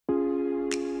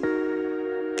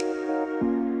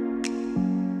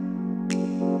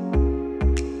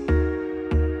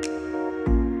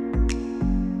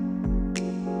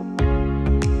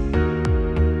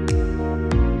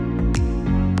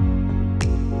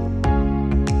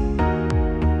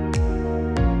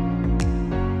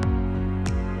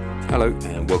Hello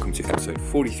and welcome to episode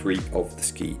 43 of the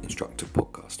Ski Instructor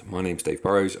podcast. My name's Dave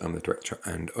Burrows. I'm the director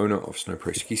and owner of Snow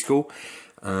Pro Ski School,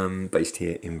 based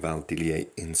here in Val d'Illier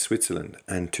in Switzerland.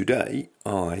 And today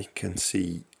I can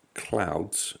see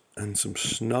clouds and some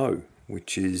snow,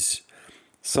 which is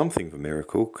something of a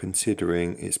miracle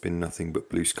considering it's been nothing but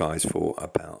blue skies for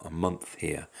about a month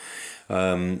here.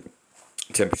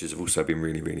 Temperatures have also been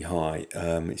really, really high.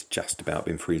 It's just about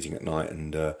been freezing at night,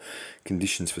 and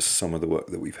conditions for some of the work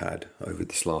that we've had over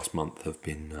this last month have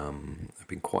been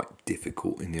quite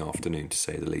difficult in the afternoon, to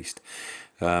say the least.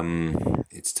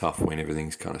 It's tough when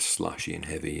everything's kind of slushy and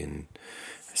heavy, and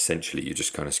essentially you're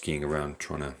just kind of skiing around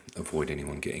trying to avoid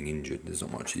anyone getting injured. There's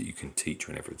not much that you can teach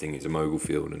when everything is a mogul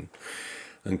field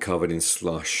and covered in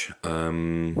slush.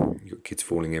 You've got kids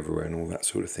falling everywhere and all that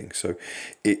sort of thing. So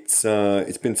it's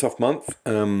been a tough month,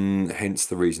 hence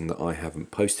the reason that I haven't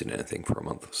posted anything for a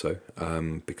month or so,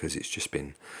 because it's just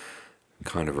been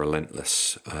kind of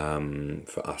relentless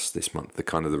for us this month.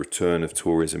 The return of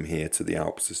tourism here to the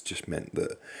Alps has just meant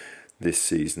that this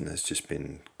season has just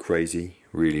been crazy,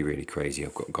 really, really crazy.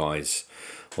 I've got guys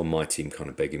on my team kind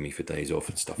of begging me for days off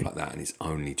and stuff like that, and it's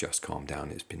only just calmed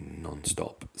down. It's been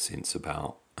non-stop since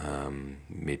about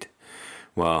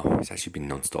it's actually been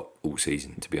non-stop all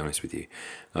season, to be honest with you.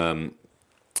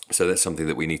 So that's something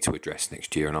that we need to address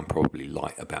next year, and I'm probably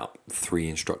light about 3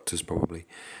 instructors probably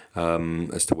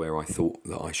as to where I thought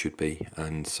that I should be,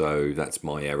 and so that's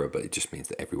my error. But it just means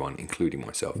that everyone, including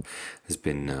myself, has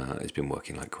been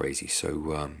working like crazy.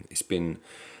 So it's been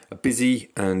a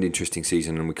busy and interesting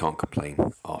season, and we can't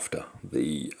complain after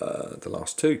the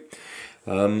last 2.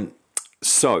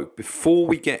 So before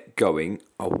we get going,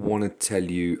 I want to tell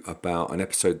you about an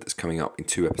episode that's coming up in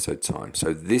 2 episode time.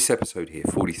 So this episode here,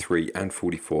 43 and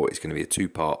 44, is going to be a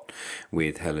 2-part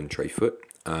with Helen Trayfoot.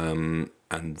 And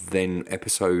then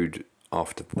episode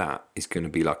after that is going to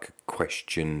be like a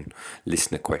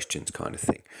listener questions kind of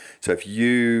thing. So if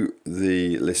you,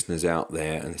 the listeners out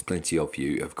there, and there's plenty of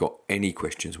you, have got any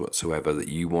questions whatsoever that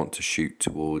you want to shoot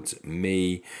towards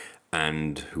me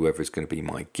and whoever is going to be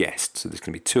my guest, so there's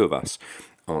going to be 2 of us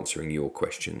answering your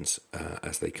questions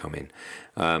as they come in.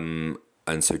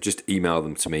 And so just email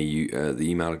them to me. The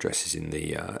email address is in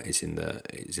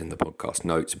the podcast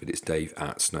notes, but it's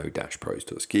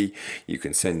dave@snow-pros.ski. You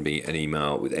can send me an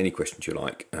email with any questions you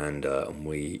like, and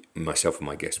myself and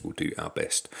my guest will do our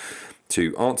best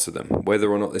to answer them. Whether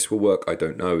or not this will work, I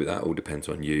don't know. That all depends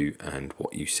on you and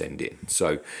what you send in.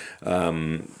 So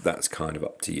that's kind of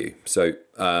up to you. So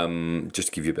just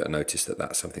to give you a bit of notice that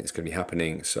that's something that's going to be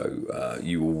happening. So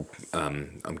you will,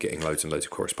 I'm getting loads and loads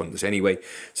of correspondence anyway.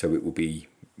 So it will be,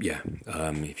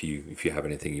 if you have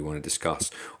anything you want to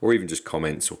discuss, or even just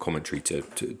comments or commentary to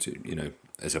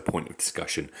as a point of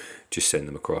discussion, just send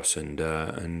them across, and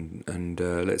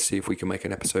let's see if we can make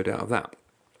an episode out of that.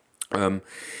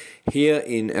 Here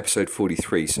in episode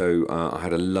 43, so I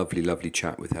had a lovely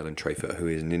chat with Helen Trayfoot, who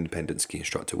is an independent ski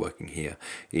instructor working here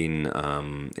in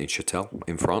Chatel,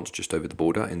 in France, just over the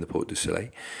border in the Porte du Soleil.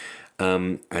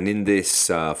 And in this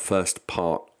first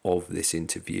part of this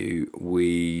interview,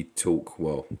 we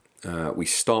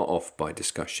start off by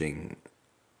discussing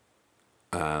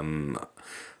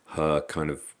her kind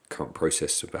of current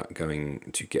process about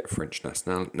going to get French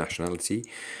nationality,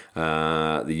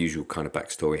 the usual kind of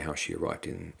backstory, how she arrived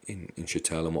in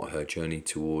Chatel, and what her journey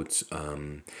towards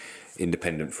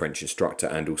independent French instructor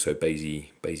and also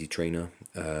BASI trainer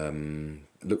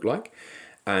looked like.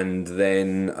 And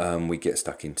then we get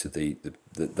stuck into the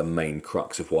main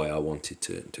crux of why I wanted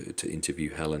to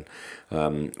interview Helen,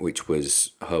 which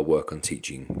was her work on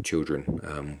teaching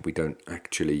children. We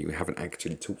haven't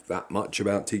actually talked that much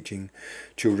about teaching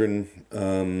children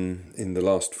in the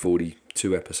last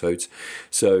 42 episodes.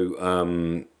 So,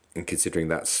 and considering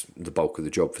that's the bulk of the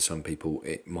job for some people,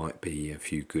 it might be a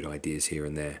few good ideas here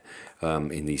and there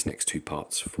in these next 2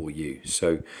 parts for you.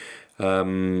 So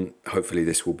hopefully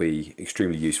this will be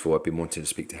extremely useful. I've been wanting to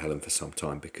speak to Helen for some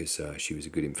time because she was a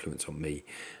good influence on me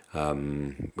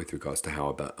with regards to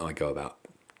how I go about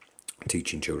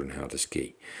teaching children how to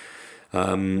ski.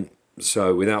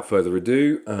 So without further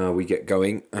ado, we get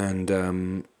going, and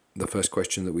the first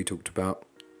question that we talked about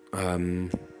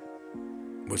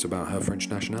was about her French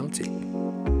nationality.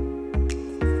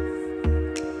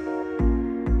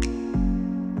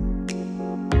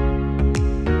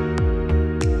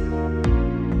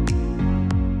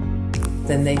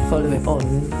 Then they follow it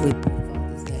on with their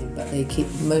father's name, but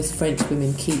most French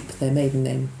women keep their maiden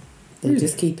name. They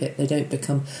just keep it. They don't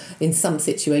become. In some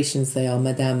situations, they are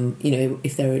Madame.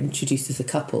 If they're introduced as a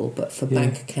couple, but for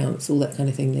bank accounts, all that kind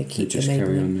of thing, they keep their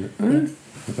maiden name.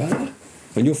 About that.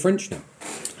 And you're French now.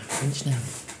 I'm French now.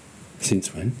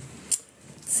 Since when?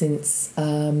 since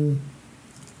the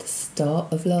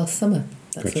start of last summer.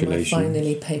 That's when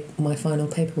my final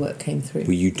paperwork came through.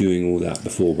 Were you doing all that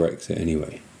before Brexit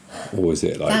anyway? Or was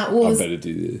it like, I better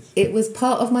do this? It was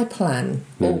part of my plan,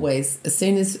 always. As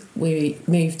soon as we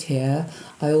moved here,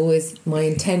 my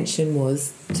intention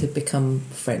was to become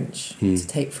French, to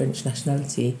take French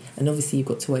nationality. And obviously you've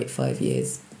got to wait 5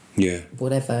 years,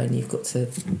 whatever, and you've got to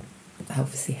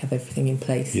obviously have everything in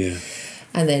place. Yeah.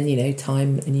 And then,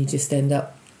 time, and you just end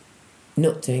up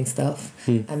not doing stuff.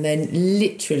 And then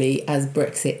literally as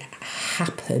Brexit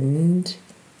happened,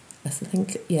 I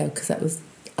think, because that was...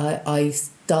 I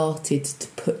started to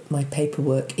put my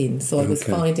paperwork in, so I was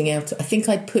finding out. I think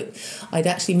I'd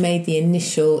actually made the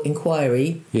initial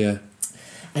inquiry,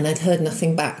 and I'd heard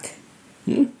nothing back,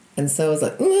 and so I was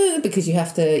like, because you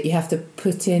have to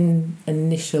put in an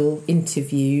initial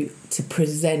interview to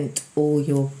present all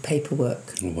your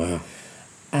paperwork. Oh, wow!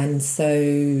 And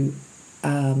so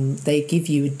they give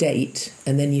you a date,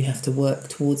 and then you have to work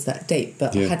towards that date.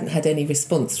 But I hadn't had any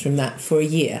response from that for a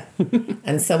year.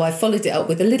 And so I followed it up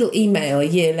with a little email a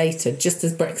year later, just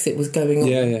as Brexit was going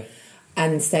on,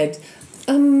 and said,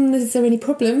 is there any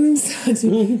problems?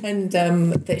 And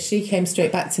that she came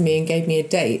straight back to me and gave me a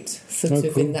date,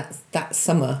 in that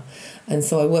summer. And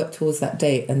so I worked towards that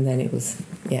date, and then it was,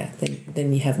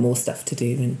 then you have more stuff to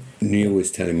do. And Neil was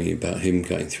telling me about him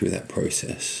going through that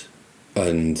process,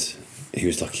 and... he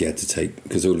was like, he had to take,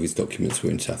 because all of his documents were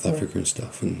in South Africa and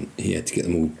stuff, and he had to get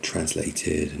them all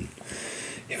translated, and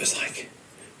it was like,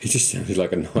 it just sounded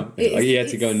like a nightmare. Like he had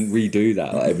to go and redo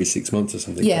that every 6 months or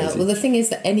something. Yeah, crazy. Well, the thing is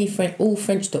that all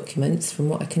French documents, from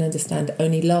what I can understand,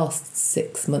 only last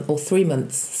 6 months or 3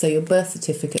 months. So your birth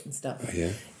certificate and stuff,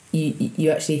 you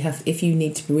actually have, if you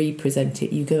need to re-present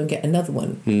it, you go and get another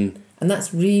one. And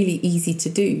that's really easy to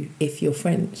do if you're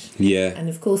French. Yeah. And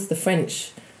of course the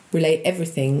French relate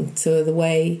everything to the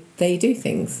way they do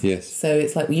things. Yes. So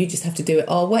it's like, you just have to do it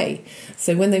our way.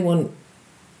 So when they want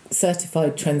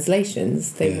certified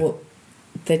translations, they're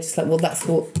just like, that's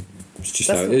what... It's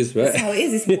just how it is, right? That's how it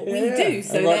is. It's what we do.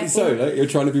 So and rightly so. Like, you're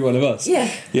trying to be one of us.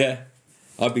 Yeah. Yeah.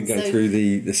 I've been going through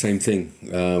the same thing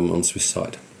on Swiss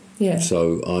side. Yeah.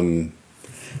 So I'm...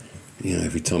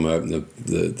 every time I open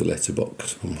the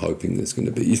letterbox, I'm hoping there's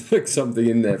going to be something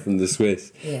in there from the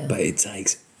Swiss. Yeah. But it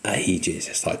takes ages.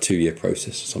 It's like a 2-year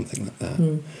process or something like that.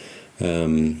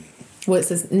 Well, it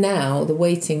says now the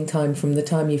waiting time from the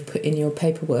time you've put in your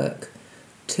paperwork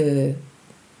to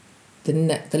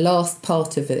the last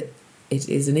part of it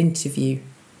is an interview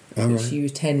which you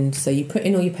attend. So you put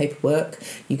in all your paperwork,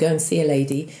 you go and see a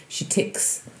lady, she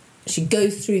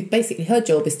goes through, basically her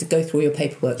job is to go through all your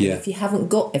paperwork. Yeah. And if you haven't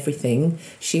got everything,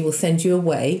 she will send you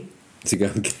away to go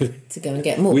and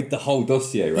get more with the whole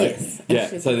dossier, right? Yes.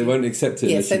 Yeah. So they won't accept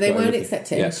it. Yeah. So they won't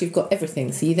accept it unless you've got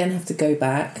everything. So you then have to go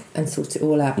back and sort it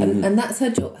all out, and that's her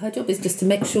job. Her job is just to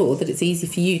make sure that it's easy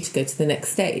for you to go to the next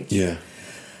stage. Yeah.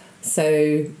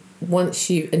 So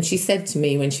she said to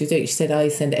me when she was doing it, she said, I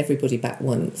send everybody back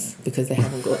once because they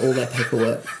haven't got all their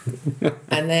paperwork.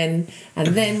 and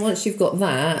then once you've got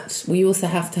that, we also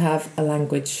have to have a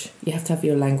language. You have to have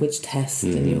your language test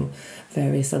and your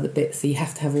various other bits. So you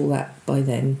have to have all that by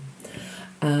then.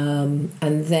 And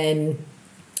then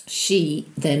she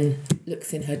then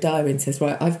looks in her diary and says,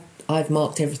 right, I've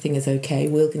marked everything as okay.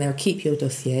 We'll now keep your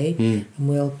dossier and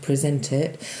we'll present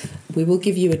it. We will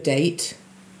give you a date.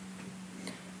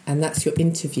 And that's your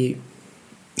interview.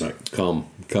 Like, come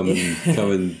and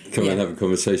have a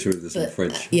conversation with us in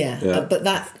French. But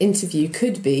that interview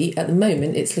could be, at the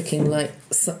moment, it's looking like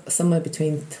somewhere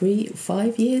between 3 or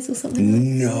 5 years or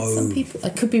something. No. Some people, I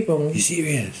could be wrong. Are you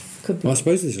serious? Could be. Well, I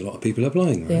suppose there's a lot of people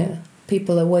applying, right? Yeah.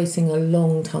 People are waiting a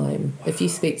long time. Wow. If you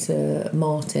speak to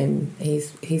Martin,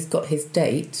 he's got his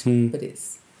date, but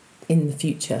it's in the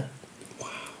future.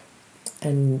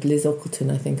 And Liz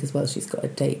Ockleton, I think, as well, she's got a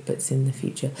date, but it's in the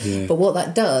future. Yeah. But what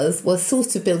that does,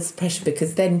 sort of builds pressure,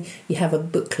 because then you have a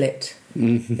booklet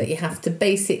that you have to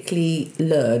basically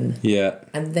learn. Yeah.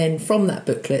 And then from that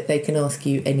booklet, they can ask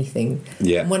you anything.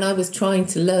 Yeah. And when I was trying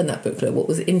to learn that booklet, what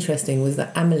was interesting was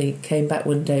that Amelie came back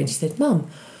one day and she said, Mum,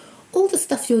 all the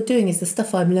stuff you're doing is the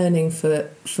stuff I'm learning for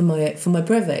my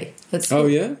brevet at school. Oh,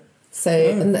 yeah? So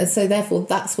and so therefore,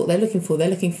 that's what they're looking for. They're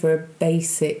looking for a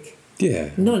basic...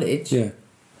 knowledge. Yeah.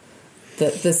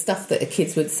 The stuff that the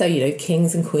kids would say,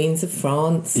 kings and queens of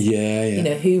France.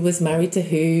 Yeah. Who was married to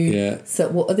who. Yeah. So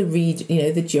what are the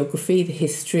the geography, the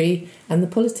history, and the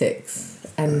politics,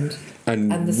 and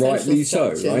the rightly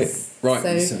social so, right?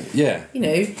 Rightly so. Yeah.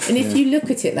 And if you look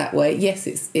at it that way, yes,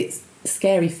 it's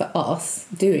scary for us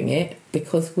doing it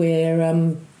because we're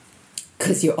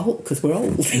Because you're old, because we're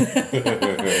old.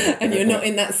 And you're not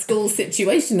in that school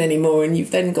situation anymore, and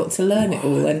you've then got to learn it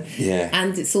all. And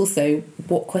it's also,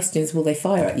 what questions will they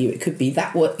fire at you? It could be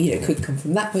that what, it could come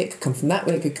from that way, it could come from that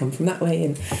way, it could come from that way.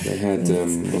 And they had,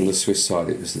 on the Swiss side,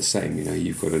 it was the same.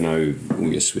 You've got to know all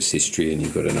your Swiss history, and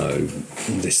you've got to know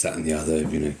this, that and the other,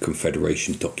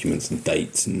 Confederation documents and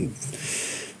dates and,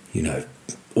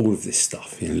 all of this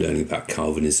stuff, learning about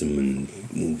Calvinism and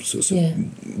all sorts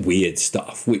of weird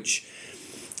stuff, which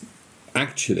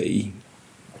actually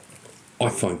I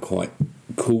find quite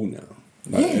cool now.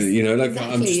 Exactly.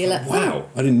 I'm just like, wow,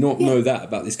 I did not know that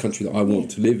about this country that I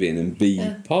want to live in and be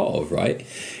part of, right?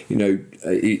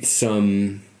 It's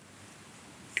I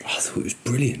thought it was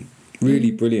brilliant.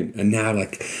 Really brilliant. And now,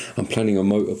 I'm planning a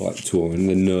motorbike tour, and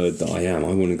the nerd that I am,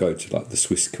 I want to go to, the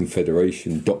Swiss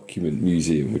Confederation Document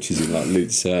Museum, which is in,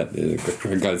 Luzern, and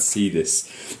go and see this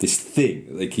thing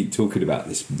that they keep talking about,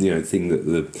 this, thing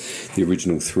that the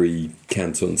original 3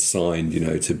 cantons signed,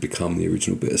 to become the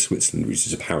original bit of Switzerland, which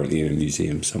is apparently in a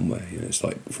museum somewhere. It's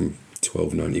from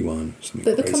 1291,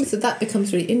 something but crazy. that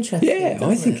becomes really interesting. Yeah,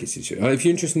 I think it's interesting. If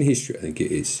you're interested in history, I think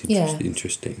it is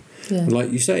interesting. Yeah. And like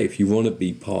you say, if you want to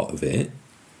be part of it,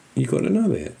 you've got to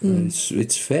know it.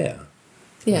 It's fair.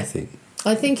 Yeah.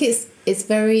 I think it is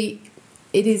very.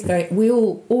 We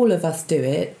all of us do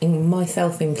it, and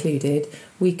myself included.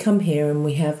 We come here and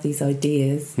we have these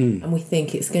ideas, and we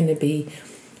think it's going to be.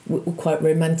 We're quite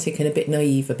romantic and a bit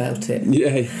naive about it.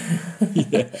 Yeah.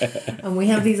 And we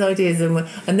have these ideas,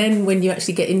 and then when you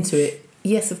actually get into it,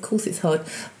 yes, of course it's hard,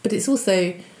 but it's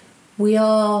also,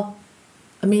 yes,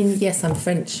 I'm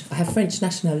French. I have French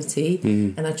nationality,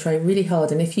 and I try really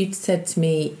hard. And if you'd said to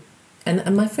me,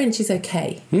 and my French is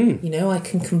okay, I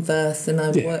can converse, and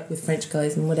I work with French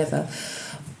guys and whatever,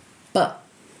 but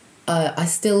I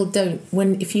still don't.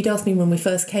 If you'd asked me when we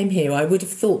first came here, I would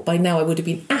have thought by now I would have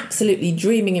been absolutely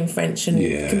dreaming in French and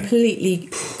completely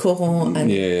courant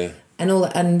and all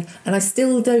that. And I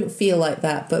still don't feel like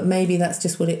that. But maybe that's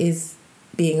just what it is,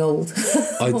 being old,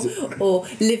 or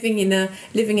living in a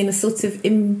sort of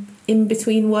in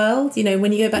between world.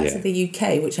 When you go back to the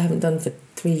UK, which I haven't done for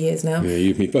 3 years now. Yeah, you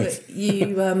and me both. But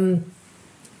you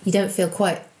don't feel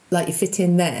quite like you fit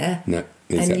in there. No,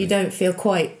 exactly. And you don't feel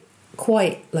quite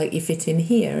like you fit in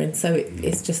here, and so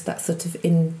it's just that sort of,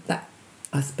 in that,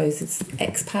 I suppose it's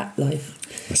expat life.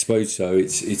 I suppose so.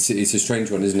 It's a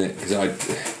strange one, isn't it? Because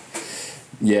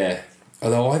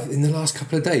although in the last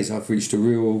couple of days I've reached a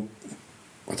real,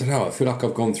 I don't know, I feel like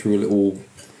I've gone through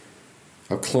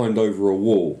I've climbed over a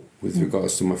wall with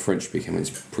regards to my French speaking.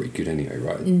 It's pretty good anyway,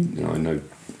 right? I know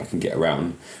I can get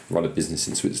around, run a business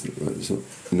in Switzerland, right? It's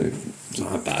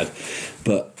not that bad,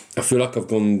 but I feel like I've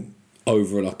gone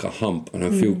over a hump, and I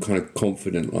feel kind of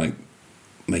confident,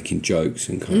 making jokes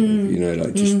and kind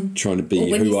of, just trying to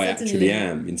be who I actually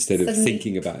am instead of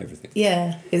thinking about everything.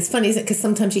 Yeah, it's funny, isn't it? Because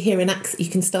sometimes you hear you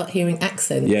can start hearing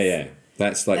accents. Yeah.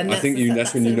 That's I think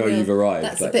that's when you know you've arrived.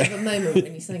 That's a bit of a moment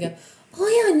when you suddenly go, oh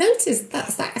yeah, I noticed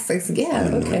that's that.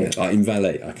 Yeah, okay. In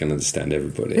Valais, I can understand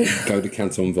everybody. Go to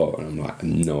Canton Vaud, and I'm like, I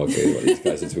have no idea what these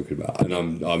guys are talking about, and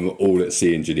I'm all at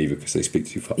sea in Geneva because they speak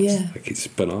too fast. Yeah. It's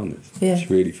bananas. Yeah. It's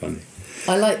really funny.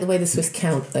 I like the way the Swiss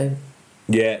count, though.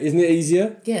 Yeah, isn't it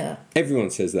easier? Yeah. Everyone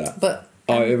says that. But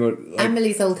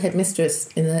Amelie's old headmistress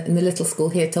in the little school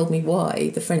here told me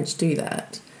why the French do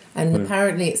that, and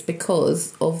apparently it's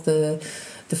because of the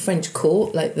French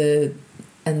court,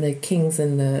 and the kings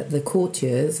and the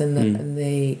courtiers and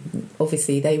they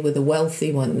obviously they were the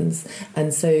wealthy ones,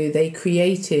 and so they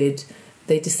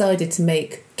decided to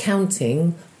make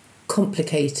counting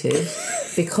complicated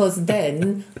because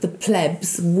then the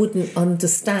plebs wouldn't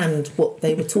understand what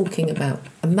they were talking about,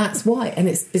 and that's why. And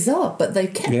it's bizarre, but they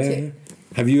kept it.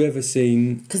 Have you ever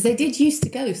seen? Because they did used to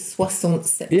go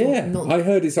 67. Yeah, I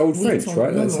heard it's old French,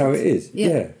 right? That's how it is.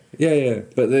 Yeah.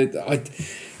 But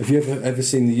have you ever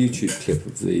seen the YouTube clip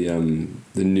of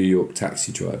the New York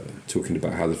taxi driver talking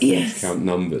about how the French count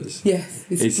numbers? Yes,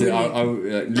 it's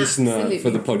listener absolutely for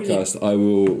the podcast. Brilliant. I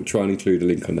will try and include a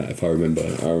link on that if I remember.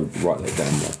 I'll write that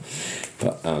down there.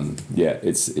 But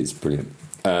it's brilliant.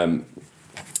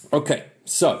 Okay,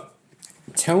 so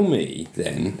tell me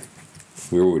then.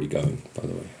 We're already going, by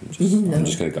the way. I'm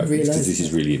just going to go because this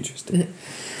is really interesting.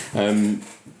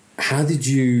 How did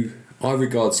you? I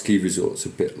regard ski resorts a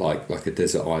bit like a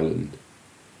desert island,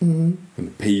 and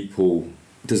people.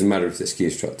 It doesn't matter if they're ski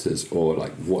instructors or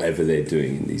whatever they're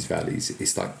doing in these valleys.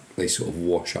 It's like they sort of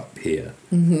wash up here.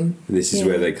 And this is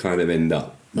where they kind of end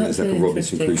up. It's like really a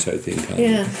Robinson interesting. Crusoe thing, kind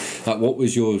Yeah. of. Like, what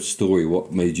was your story?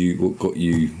 What got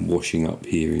you washing up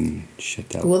here in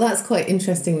Chatel? Well, that's quite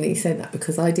interesting that you said that,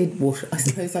 because I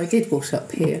suppose I did wash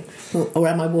up here. Or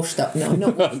am I washed up? No, I'm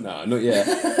not washed No, not yet.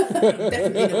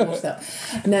 definitely not washed up.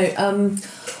 No,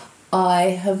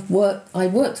 I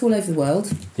worked all over the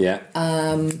world, Yeah.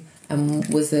 and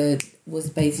was a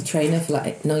BASI trainer for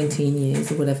like 19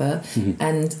 years or whatever.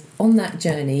 And on that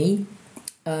journey,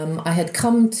 I had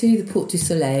come to the Porte du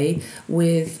Soleil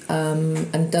with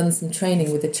and done some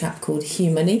training with a chap called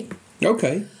Hugh Money,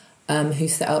 Okay. who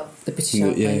set up the British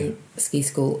Alpine Ski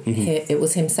School. It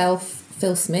was himself,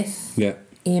 Phil Smith, Yeah.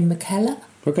 Ian McKellar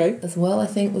Okay. as well, I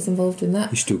think, was involved in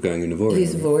that. He's still going in Avoria.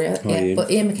 He's Avoria, Hi, yeah. Ian.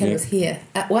 But Ian McKellar Yeah. was here.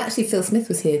 Well, actually, Phil Smith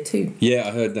was here too. Yeah,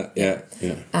 I heard that. Yeah.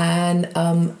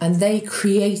 And they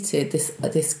created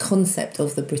this concept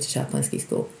of the British Alpine Ski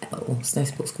School, or Snow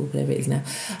Sport School, whatever it is now.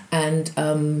 And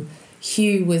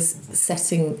Hugh was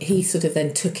he sort of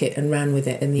then took it and ran with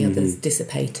it, and the others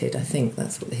dissipated. I think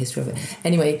that's what the history of it.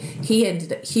 Anyway,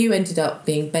 Hugh ended up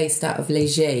being based out of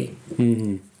Léger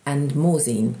and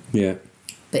Morzine, Yeah.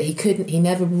 but he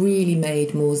never really made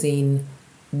Morzine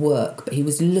work, but he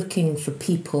was looking for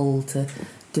people to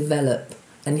develop.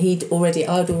 And I'd already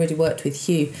worked with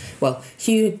Hugh. Well,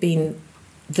 Hugh had been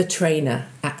the trainer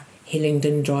at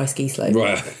Hillingdon Dry Ski Slope,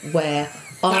 Right. where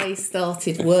I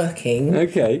started working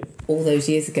Okay. all those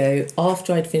years ago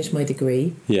after I'd finished my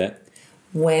degree, Yeah.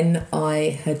 when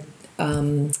I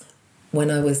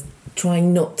was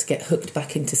trying not to get hooked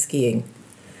back into skiing.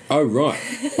 Oh, right.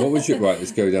 What was your... Right,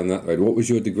 let's go down that road. What was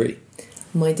your degree?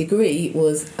 My degree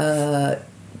was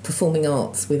performing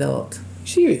arts with art.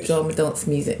 Serious? Drama, dance,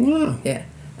 music. Wow. Yeah.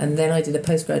 And then I did a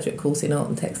postgraduate course in art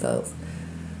and textiles.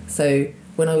 So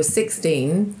when I was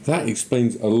 16... That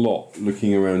explains a lot,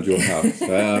 looking around your house.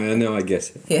 I know, I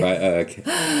guess it. Yeah. Right, okay.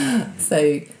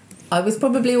 So I was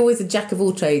probably always a jack of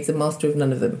all trades and master of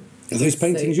none of them. Are those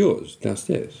paintings yours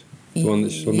downstairs? The one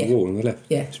that's on Yeah. the wall on the left?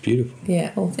 Yeah. It's beautiful.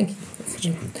 Yeah. Oh, thank you.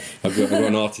 I've got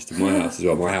an artist in my house as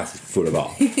well. My house is full of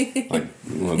art.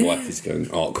 My wife is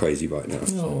going art crazy right now.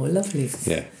 So. Oh, lovely.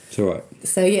 Yeah, it's all right.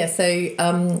 So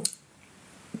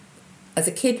as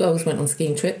a kid, I always went on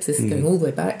skiing trips. This is going all the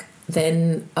way back.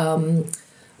 Then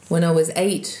when I was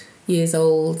 8 years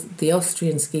old, the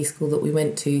Austrian ski school that we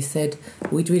went to said,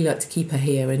 we'd really like to keep her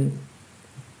here.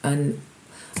 And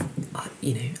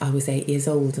I was 8 years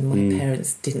old, and my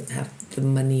parents didn't have the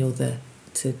money or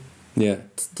to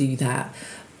do that.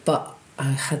 But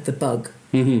I had the bug.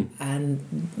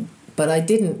 But I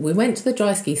didn't. We went to the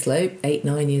dry ski slope,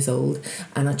 8-9 years old,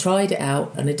 and I tried it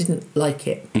out, and I didn't like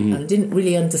it. And I didn't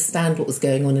really understand what was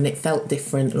going on, and it felt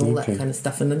different and all that kind of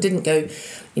stuff. And I didn't go,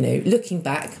 looking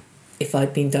back, if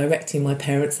I'd been directing my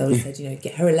parents, I would have said,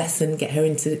 get her a lesson, get her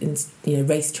into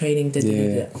race training,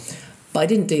 But I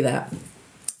didn't do that.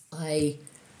 I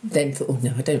then thought, oh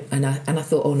no, I don't. And I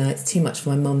thought, oh no, it's too much for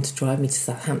my mum to drive me to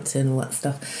Southampton, all that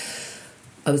stuff.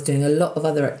 I was doing a lot of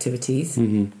other activities.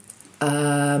 And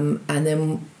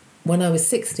then when I was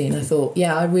 16, I thought,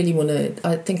 I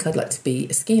think I'd like to be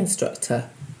a ski instructor.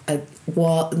 And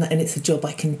it's a job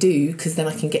I can do, because then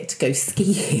I can get to go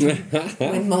skiing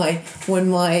when my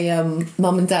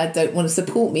mum and dad don't want to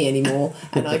support me anymore,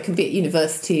 and I can be at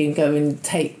university and go and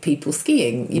take people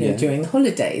skiing, during the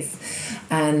holidays.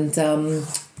 And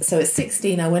so at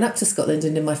 16, I went up to Scotland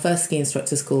and did my first ski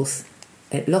instructor's course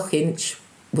at Loch-Inch.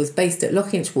 Was based at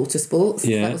Loch-Inch Water Sports.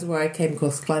 Yeah. That was where I came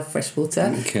across Clive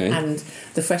Freshwater and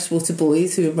the freshwater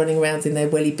boys who were running around in their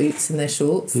welly boots and their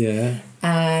shorts. Yeah.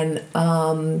 And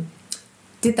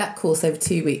did that course over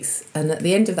 2 weeks. And at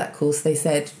the end of that course, they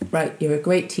said, right, you're a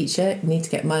great teacher. You need to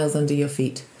get miles under your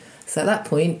feet. So at that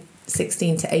point,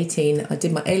 16 to 18, I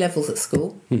did my A-levels at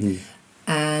school.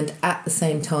 And at the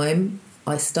same time,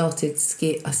 I started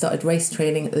race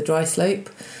training at the dry slope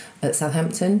at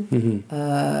Southampton,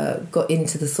 got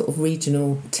into the sort of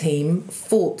regional team,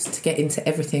 fought to get into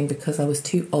everything because I was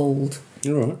too old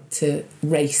to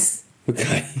race.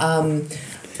 Okay.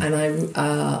 And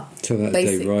I so that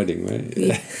day riding, right?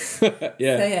 Yeah. So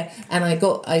and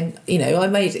I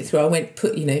made it through.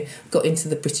 I got into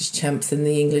the British champs and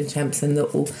the England champs and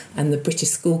the British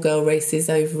schoolgirl races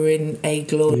over in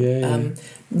Aiglon.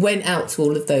 Went out to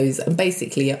all of those, and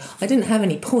basically I didn't have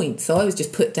any points, so I was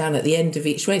just put down at the end of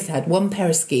each race. I had one pair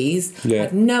of skis,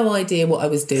 had no idea what I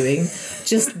was doing,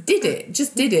 just did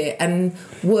it and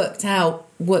worked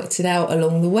it out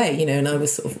along the way, and I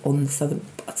was sort of on the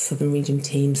southern region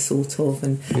team, sort of,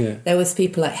 and there was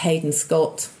people like Hayden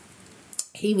Scott.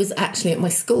 He was actually at my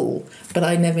school, but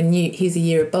I never knew. He's a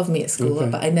year above me at school,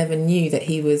 but I never knew that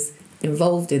he was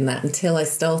involved in that until I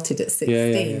started at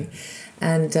 16.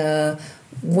 And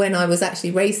when I was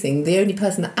actually racing, the only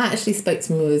person that actually spoke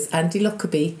to me was Andy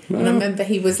Lockerbie. And I remember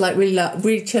he was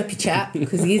really chirpy chap,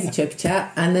 because he is a chirpy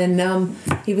chap. And then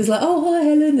he was like, "Oh, hi,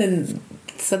 Helen." And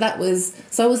so I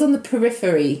was on the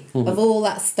periphery of all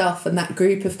that stuff and that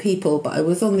group of people, but I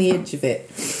was on the edge of it.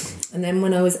 And then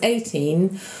when I was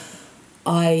 18,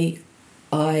 I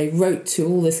wrote to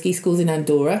all the ski schools in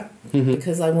Andorra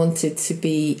because I wanted to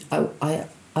be...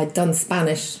 I'd done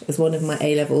Spanish as one of my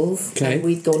A-levels. Okay. And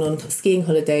we'd gone on skiing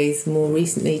holidays more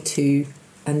recently to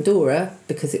Andorra,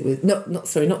 because it was... not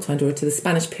to Andorra, to the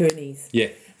Spanish Pyrenees. Yeah.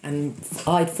 And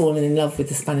I'd fallen in love with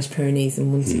the Spanish Pyrenees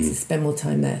and wanted to spend more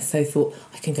time there. So I thought,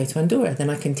 I can go to Andorra, then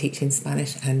I can teach in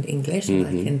Spanish and English, and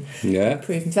I can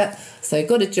improve into that. So I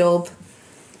got a job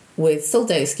with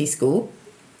Soldeo Ski School.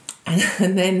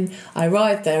 And then I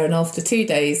arrived there, and after 2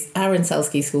 days, Aronsal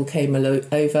Ski School came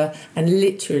over, and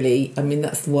literally, I mean,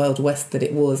 that's the Wild West that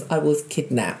it was. I was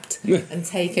kidnapped and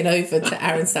taken over to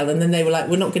Aronsal, and then they were like,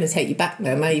 "We're not going to take you back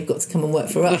now you've got to come and work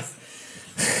for us."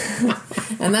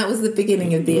 And that was the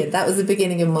beginning of the end. That was the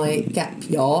beginning of my gap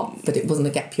year, but it wasn't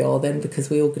a gap year then because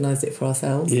we organised it for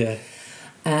ourselves. Yeah.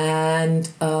 And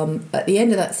at the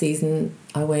end of that season,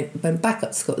 I went back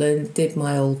up to Scotland, did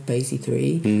my old BASI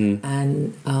 3,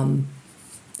 and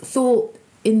thought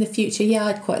in the future,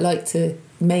 I'd quite like to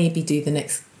maybe do the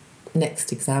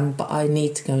next exam, but I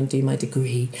need to go and do my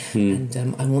degree, and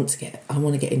I want to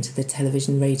get into the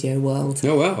television radio world.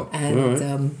 Oh wow!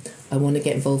 And I want to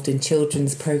get involved in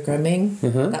children's programming.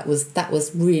 That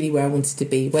was really where I wanted to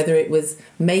be, whether it was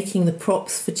making the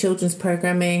props for children's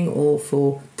programming or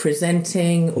for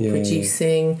presenting or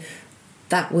producing.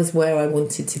 That was where I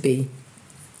wanted to be.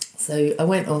 So I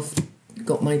went off,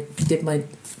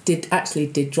 did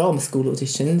drama school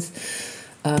auditions.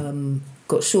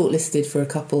 Got shortlisted for a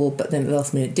couple, but then at the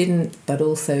last minute didn't, but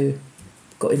also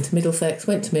got into Middlesex,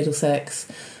 went to Middlesex,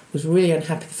 was really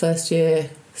unhappy the first year,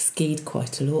 skied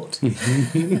quite a lot. And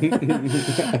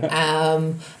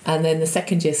then the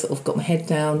second year sort of got my head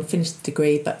down, finished the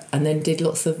degree, and then did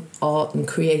lots of art and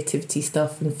creativity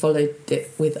stuff, and followed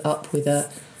it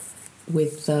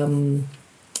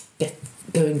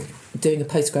doing a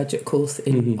postgraduate course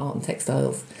in art and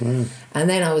textiles. Wow. And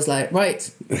then I was like,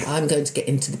 right, I'm going to get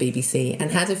into the BBC,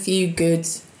 and had a few good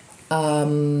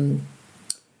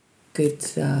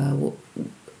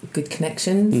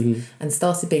connections, and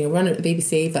started being a runner at the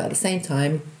BBC, but at the same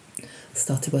time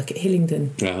started work at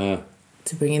Hillingdon to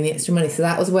bring in the extra money. So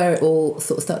that was where it all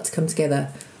sort of started to come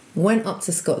together. Went up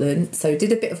to Scotland, so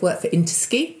did a bit of work for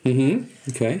Interski.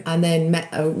 Okay. And then met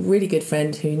a really good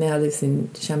friend who now lives in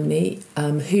Chamonix,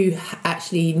 who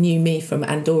actually knew me from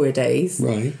Andorra days.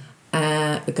 Right.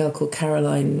 A girl called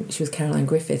Caroline. She was Caroline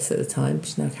Griffiths at the time.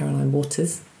 She's now Caroline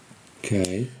Waters.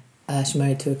 Okay. She's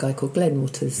married to a guy called Glenn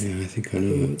Waters. Yeah, I think I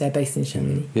know. They're based in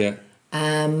Chamonix. Yeah.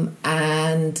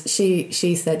 And she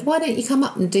said, "Why don't you come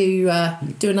up and do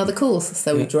another course?"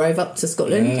 So we drove up to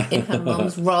Scotland in her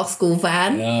mum's rascal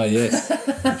van. Ah, yes.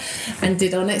 And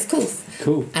did our next course.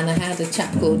 Cool. And I had a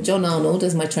chap called John Arnold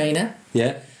as my trainer.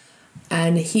 Yeah.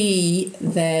 And he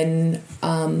then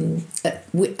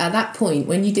at that point,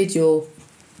 when you did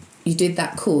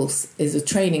that course is a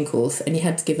training course, and you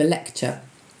had to give a lecture.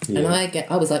 Yeah. And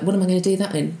I was like, what am I going to do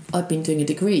that in? I've been doing a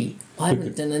degree. I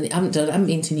haven't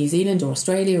been to New Zealand or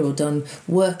Australia or done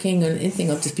working or anything.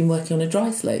 I've just been working on a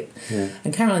dry slope. Yeah.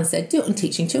 And Caroline said, do it on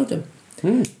teaching children.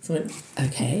 So I went,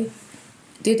 okay.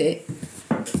 Did it.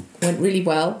 Went really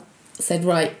well. Said,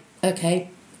 right, okay,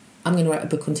 I'm going to write a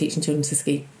book on teaching children to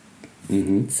ski.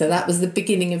 So that was the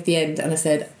beginning of the end. And I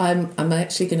said, I'm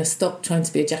actually going to stop trying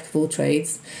to be a jack of all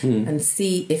trades and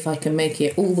see if I can make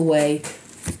it all the way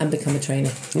and become a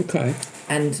trainer. Okay.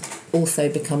 And also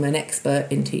become an expert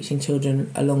in teaching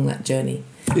children along that journey.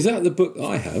 Is that the book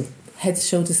I have? Head,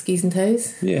 Shoulders, Skis and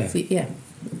Toes? Yeah. So, yeah.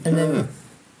 And then...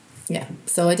 Yeah,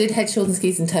 so I did Head, Shoulders,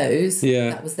 Skis and Toes.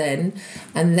 Yeah. That was then.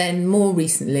 And then more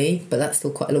recently, but that's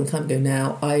still quite a long time ago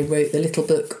now, I wrote the little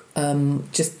book,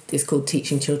 it's called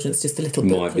Teaching Children. It's just a little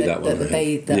book Might be that one,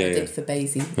 I did for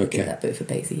BASI. Okay. I did that book for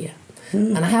BASI, yeah.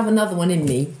 And I have another one in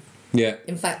me. Yeah.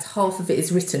 In fact, half of it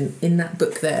is written in that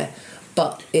book there,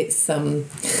 but it's...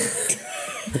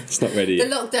 it's not ready yet.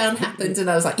 The lockdown happened and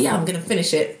I was like, yeah, I'm going to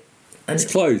finish it. And it's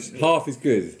close. Half is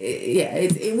good.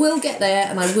 It will get there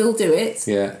and I will do it.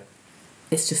 Yeah.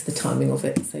 It's just the timing of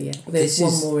it. So, yeah, there's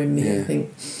one more in me, I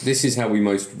think. This is how we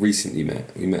most recently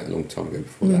met. We met a long time ago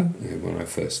before that, when I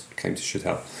first came to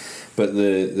Chatel. But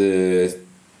the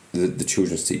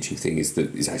children's teaching thing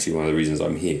is actually one of the reasons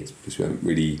I'm here. It's because we haven't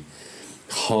really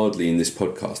hardly in this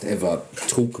podcast ever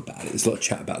talk about it. There's a lot of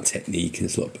chat about technique and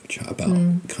there's a lot of chat about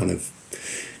kind of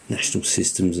national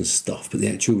systems and stuff, but the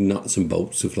actual nuts and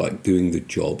bolts of like doing the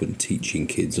job and teaching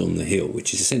kids on the hill,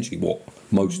 which is essentially what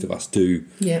most of us do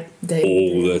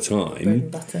all the time, bread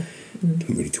and butter. Haven't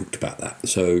really talked about that,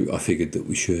 so I figured that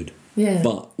we should. Yeah.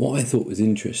 But what I thought was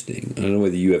interesting, I don't know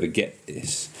whether you ever get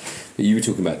this, but you were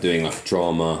talking about doing like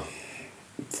drama,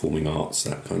 performing arts,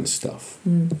 that kind of stuff.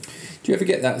 Do you ever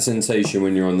get that sensation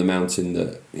when you're on the mountain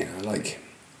that, you know, like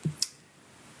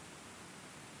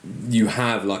you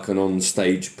have like an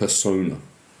on-stage persona?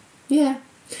 Yeah.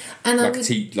 And like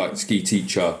like ski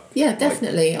teacher. Yeah,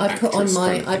 definitely. Like I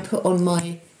put on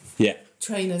my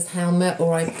trainer's helmet,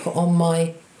 or I put on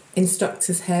my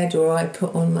instructor's head, or I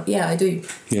put on my... Yeah, I do.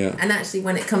 Yeah. And actually,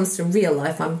 when it comes to real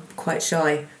life, I'm quite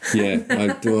shy. Yeah,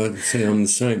 I'd say I'm the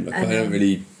same. Like, I don't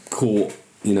really court,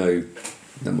 you know,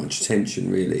 that much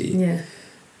attention, really. Yeah.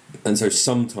 And so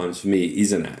sometimes for me it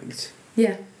is an act.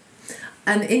 Yeah.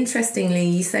 And interestingly,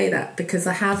 you say that, because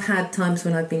I have had times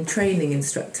when I've been training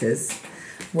instructors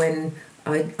when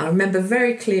I remember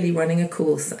very clearly running a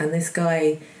course, and this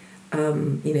guy...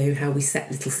 you know, how we set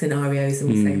little scenarios and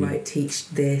we say, right, teach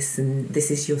this and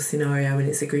this is your scenario and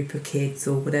it's a group of kids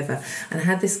or whatever. And I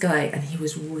had this guy and he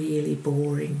was really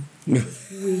boring.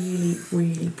 Really,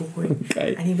 really boring.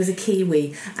 Okay. And he was a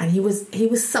Kiwi and he was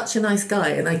such a nice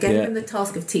guy, and I gave him the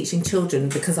task of teaching children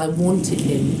because I wanted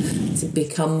him to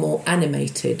become more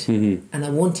animated and I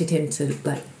wanted him to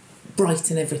like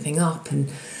brighten everything up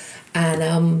and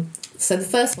so the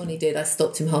first one he did, I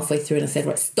stopped him halfway through and I said,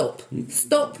 right, stop.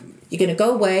 You're going to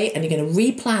go away and you're going to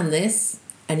replan this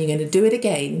and you're going to do it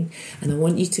again. And I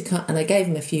want you to come. And I gave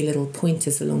him a few little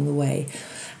pointers along the way.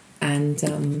 And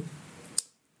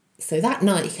so that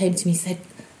night he came to me and said,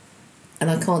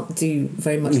 and I can't do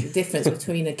very much of a difference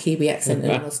between a Kiwi accent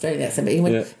and an Australian accent, but he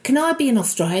went, can I be an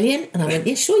Australian? And I went,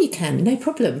 yeah, sure you can, no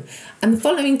problem. And the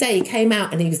following day he came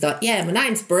out and he was like, yeah, my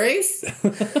name's Bruce.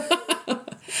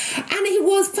 And he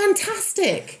was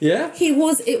fantastic. Yeah.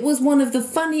 It was one of the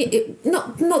funny,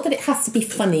 not that it has to be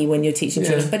funny when you're teaching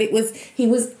children, but he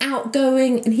was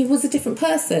outgoing and he was a different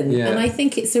person. Yeah. And I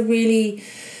think it's a really,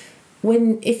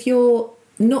 if you're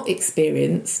not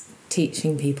experienced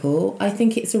teaching people, I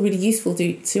think it's a really useful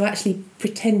to actually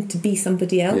pretend to be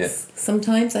somebody else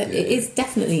sometimes. It is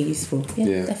definitely useful.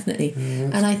 Yeah. Definitely.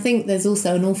 Yeah, and I think there's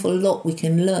also an awful lot we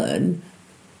can learn,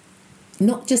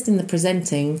 not just in the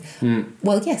presenting,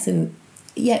 well, yes, in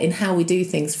how we do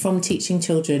things, from teaching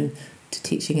children to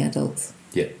teaching adults.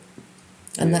 Yeah.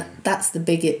 And that's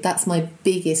my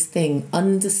biggest thing,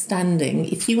 understanding.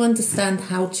 If you understand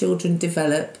how children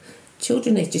develop,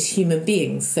 children are just human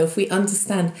beings. So if we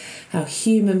understand how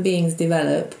human beings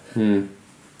develop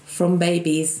from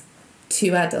babies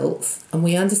to adults, and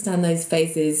we understand those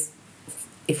phases,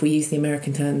 if we use the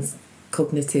American terms,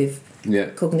 cognitively,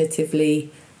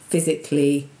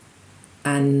 physically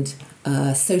and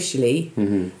socially,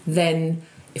 then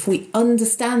if we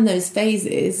understand those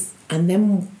phases, and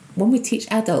then when we teach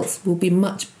adults, we'll be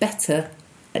much better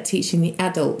at teaching the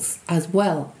adults as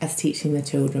well as teaching the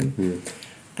children.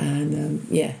 And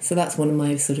so that's one of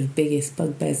my sort of biggest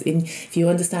bugbears. If you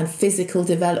understand physical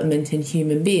development in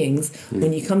human beings,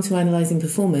 when you come to analysing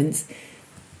performance,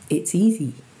 it's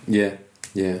easy. Yeah.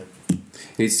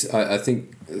 I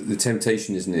think the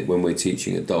temptation, isn't it, when we're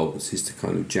teaching adults, is to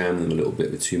kind of jam them a little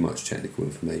bit with too much technical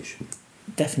information.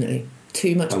 Definitely.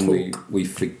 Too much talk. And we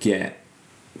forget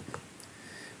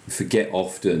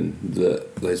often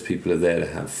that those people are there to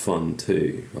have fun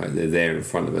too, right? They're there in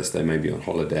front of us. They may be on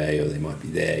holiday or they might be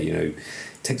there, you know.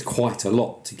 It takes quite a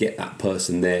lot to get that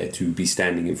person there to be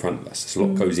standing in front of us. There's a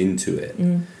lot goes into it.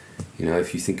 You know,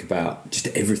 if you think about just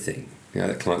everything, you know,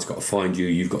 the client's got to find you,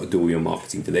 you've got to do all your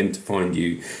marketing for them to find you,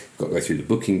 you've got to go through the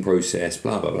booking process,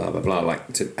 blah, blah, blah, blah, blah,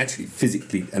 like to actually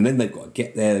physically, and then they've got to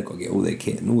get there, they've got to get all their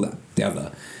kit and all that, the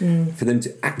other. For them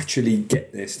to actually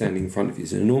get there standing in front of you,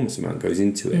 there's an enormous amount goes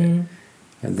into it.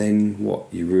 And then what?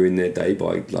 You ruin their day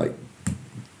by like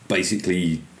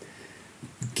basically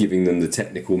giving them the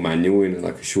technical manual in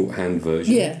like a shorthand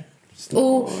version. Yeah.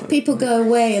 Or right, people go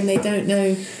away and they don't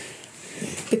know,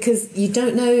 because you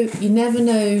never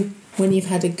know when you've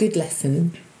had a good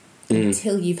lesson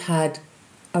until you've had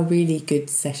a really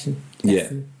good lesson.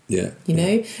 Yeah. You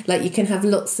know, like you can have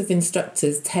lots of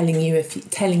instructors telling you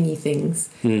things,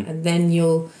 and then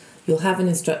you'll have an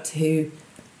instructor who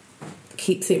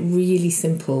keeps it really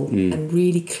simple and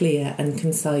really clear and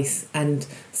concise, and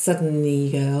suddenly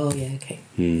you go, oh yeah, okay,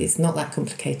 it's not that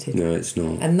complicated. No, it's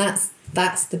not. And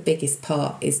that's the biggest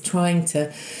part, is trying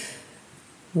to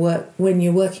when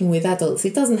you're working with adults,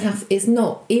 it's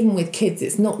not, even with kids,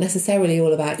 it's not necessarily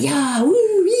all about yeah,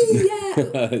 woo,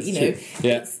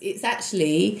 yeah. It's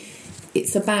actually,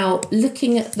 it's about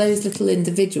looking at those little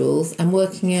individuals and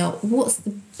working out what's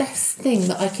the best thing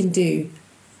that I can do,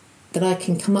 that I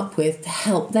can come up with to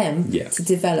help them to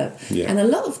develop. And a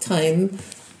lot of time,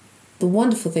 the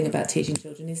wonderful thing about teaching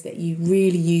children is that you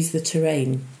really use the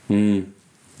terrain.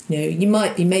 You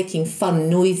might be making fun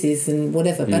noises and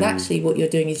whatever, but actually what you're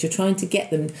doing is you're trying to get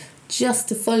them just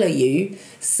to follow you,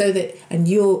 so that,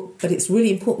 but it's really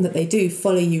important that they do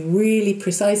follow you really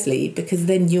precisely, because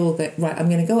then you'll go, right, I'm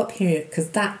going to go up here because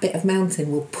that bit of mountain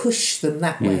will push them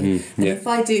that way. And if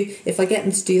I get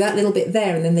them to do that little bit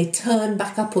there and then they turn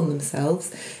back up on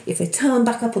themselves, if they turn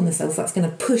back up on themselves, that's going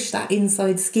to push that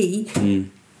inside ski.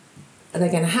 And they're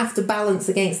going to have to balance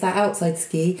against that outside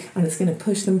ski, and it's going to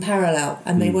push them parallel,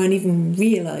 and they won't even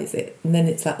realise it. And then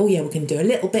it's like, oh yeah, we can do a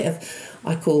little bit of,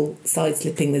 I call side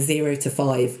slipping the 0 to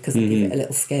 5, because I give it a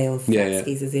little scale. Flat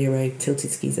skis are 0,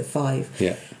 tilted skis are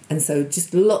 5. And so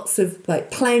just lots of like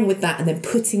playing with that, and then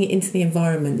putting it into the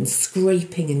environment and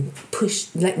scraping and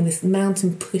letting this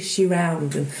mountain push you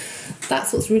around. And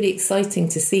that's what's really exciting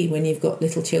to see when you've got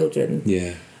little children.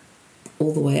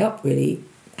 All the way up, really.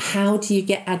 How do you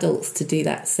get adults to do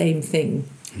that same thing?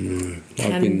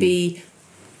 Can be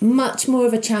much more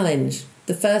of a challenge.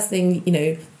 The first thing,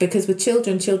 because with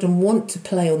children want to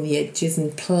play on the edges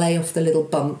and play off the little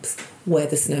bumps where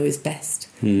the snow is best,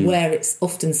 where it's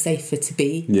often safer to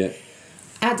be.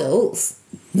 Adults,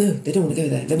 no, they don't want to go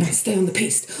there. They want to stay on the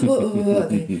piste.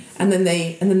 And then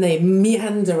they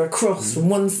meander across from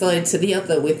one side to the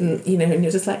other with, and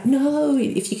you're just like, no.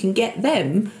 If you can get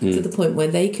them to the point where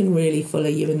they can really follow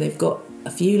you and they've got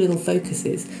a few little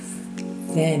focuses,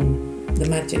 then the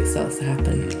magic starts to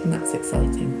happen, and that's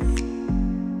exciting.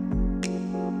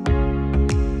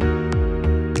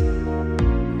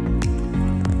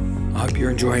 I hope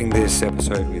you're enjoying this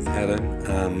episode with Helen.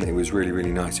 It was really,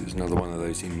 really nice. It was another one of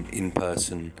those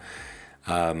in-person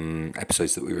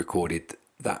episodes that we recorded.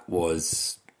 That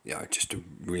was,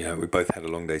 we both had a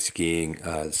long day skiing.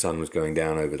 The sun was going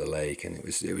down over the lake, and it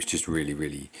was just really,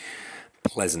 really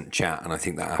pleasant chat. And I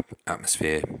think that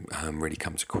atmosphere really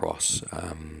comes across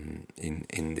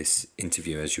in this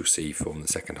interview, as you'll see from the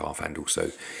second half, and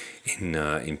also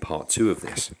in part 2 of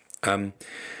this.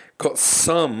 Got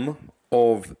some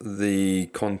of the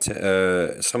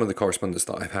content, some of the correspondence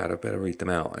that I've had. I better read them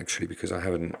out actually, because I've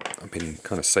been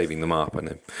kind of saving them up and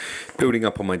they're building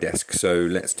up on my desk. So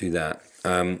let's do that.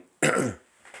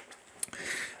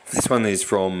 This one is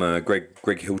from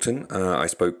Greg Hilton. I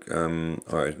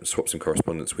swapped some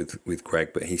correspondence with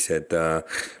Greg, but he said,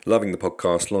 loving the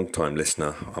podcast, long time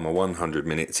listener. I'm 100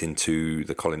 minutes into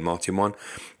the Colin Martin one.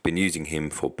 Been using him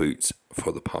for boots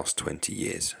for the past 20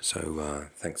 years. So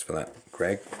thanks for that,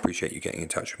 Greg. Appreciate you getting in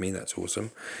touch with me. That's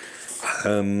awesome.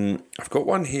 I've got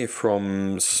one here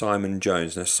from Simon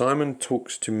Jones. Now, Simon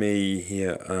talks to me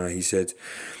here. He said,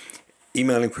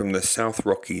 emailing from the South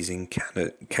Rockies in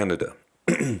Canada.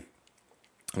 And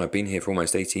I've been here for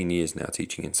almost 18 years now,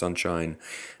 teaching in Sunshine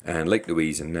and Lake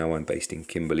Louise, and now I'm based in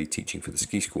Kimberley, teaching for the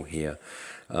ski school here,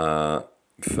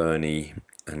 Fernie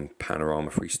and Panorama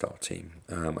Freestyle team.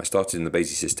 I started in the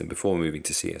BASI system before moving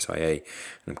to CSIA,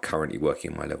 and I'm currently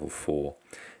working on my level 4.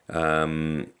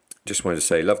 Just wanted to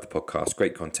say, love the podcast,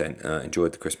 great content,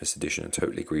 enjoyed the Christmas edition, and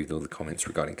totally agree with all the comments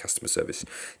regarding customer service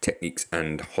techniques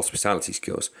and hospitality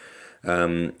skills.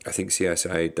 I think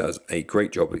CSIA does a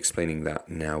great job of explaining that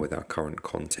now with our current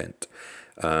content.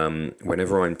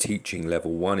 Whenever I'm teaching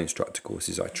level 1 instructor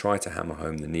courses, I try to hammer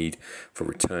home the need for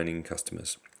returning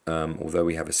customers. Although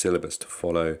we have a syllabus to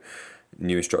follow,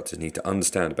 new instructors need to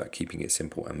understand about keeping it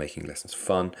simple and making lessons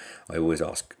fun. I always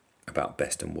ask about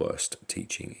best and worst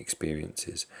teaching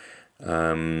experiences.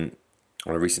 On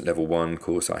a recent level 1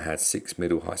 course, I had 6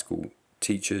 middle high school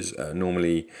teachers.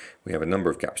 Normally we have a number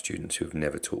of gap students who have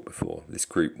never taught before. This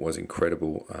group was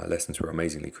incredible. Lessons were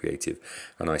amazingly creative,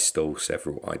 and I stole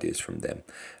several ideas from them.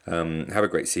 Have a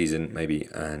great season, maybe,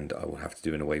 and I will have to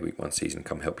do an away week 1 season,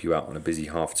 come help you out on a busy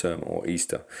half term or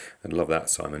Easter. I'd love that,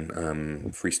 Simon.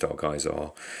 Freestyle guys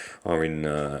are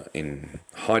in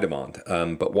high demand.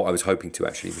 But what I was hoping to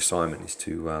actually with Simon is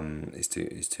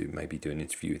to maybe do an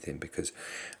interview with him, because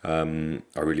I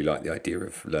really like the idea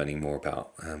of learning more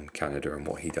about Canada and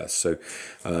what he does. So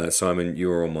Simon,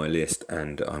 you're on my list,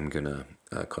 and I'm gonna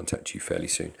contact you fairly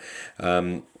soon.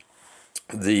 I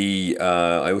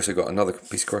also got another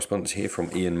piece of correspondence here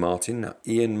from Ian Martin. Now,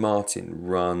 Ian Martin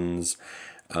runs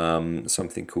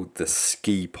something called the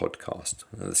Ski Podcast.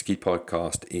 The Ski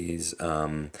Podcast is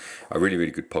a really,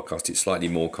 really good podcast. It's slightly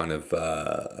more kind of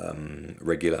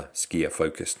regular skier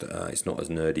focused. It's not as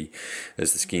nerdy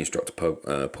as the Ski Instructor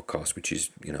podcast, which is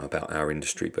about our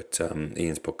industry. But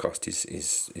Ian's podcast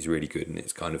is really good, and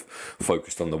it's kind of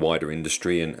focused on the wider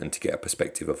industry and to get a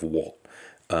perspective of what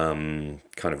kind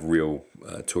of real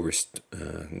tourist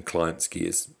client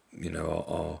skiers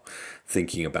are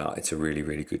thinking about. It's a really,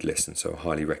 really good listen, so I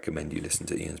highly recommend you listen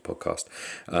to Ian's podcast.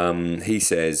 He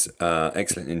says,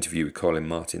 excellent interview with Colin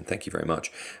Martin, thank you very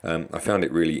much. I found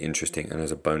it really interesting, and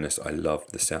as a bonus I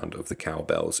loved the sound of the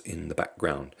cowbells in the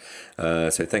background.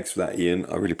 So thanks for that, Ian,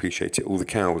 I really appreciate it. All the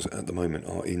cows at the moment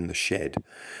are in the shed,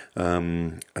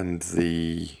 and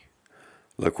the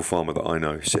local farmer that I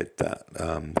know said that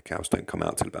the cows don't come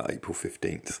out till about April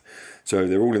 15th. So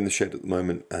they're all in the shed at the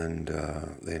moment, and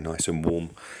they're nice and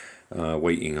warm,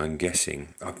 waiting, I'm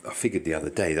guessing. I figured the other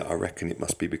day that I reckon it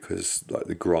must be because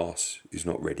the grass is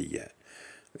not ready yet,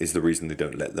 is the reason they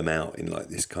don't let them out in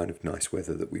this kind of nice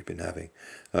weather that we've been having.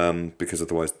 Because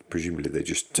otherwise, presumably, they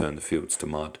just turn the fields to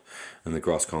mud and the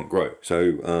grass can't grow.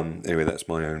 So anyway, that's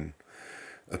my own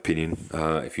opinion.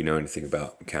 If you know anything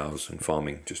about cows and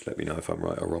farming, just let me know if I'm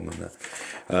right or wrong on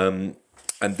that.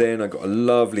 And then I got a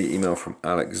lovely email from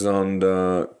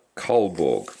Alexander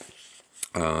Kolborg,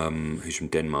 who's from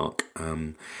Denmark.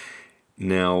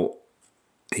 Now,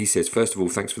 he says, first of all,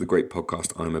 thanks for the great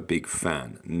podcast. I'm a big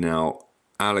fan. Now,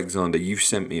 Alexander, you've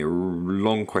sent me a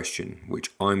long question, which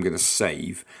I'm going to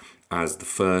save as the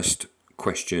first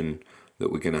question that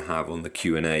we're going to have on the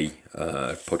Q&A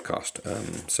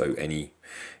podcast. So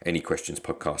any questions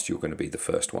podcast, you're going to be the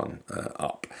first one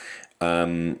up.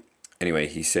 Anyway,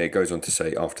 he goes on to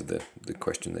say after the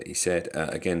question that he said,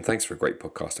 again, thanks for a great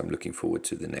podcast. I'm looking forward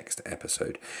to the next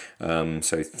episode.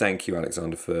 So thank you,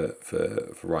 Alexander,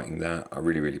 for writing that. I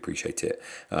really, really appreciate it.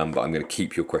 But I'm going to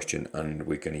keep your question, and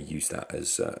we're going to use that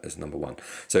as number one.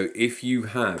 So if you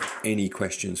have any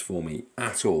questions for me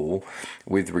at all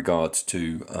with regards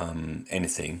to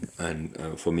anything,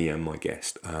 and for me and my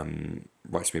guest,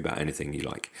 write to me about anything you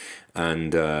like,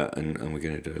 and we're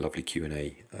going to do a lovely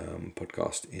Q&A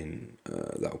podcast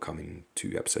that will come in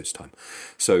 2 episodes time.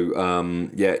 So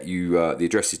the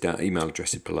address is down, email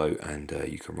address is below, and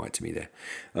you can write to me there.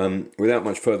 Without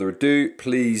much further ado,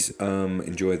 please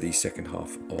enjoy the second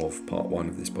half of part 1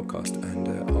 of this podcast, and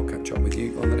I'll catch up with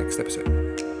you on the next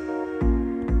episode.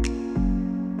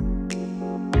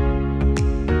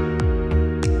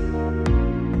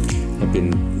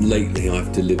 Lately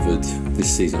I've delivered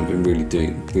this season. I've been really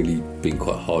being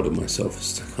quite hard on myself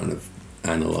as to kind of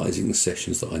analysing the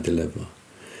sessions that I deliver,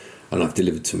 and I've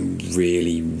delivered some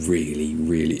really, really,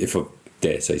 really, if I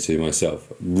dare say so myself,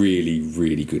 really,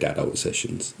 really good adult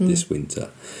sessions this winter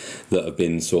that have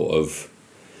been sort of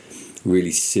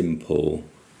really simple.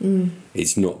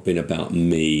 It's not been about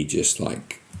me just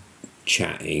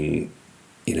chatting.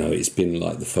 It's been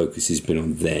the focus has been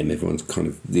on them. Everyone's kind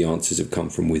of, the answers have come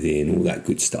from within, all that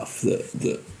good stuff that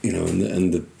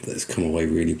that's come away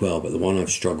really well. But the one I've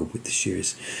struggled with this year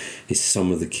is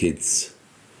some of the kids,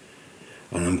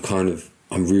 and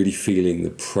I'm really feeling the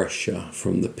pressure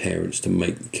from the parents to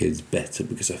make the kids better,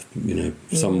 because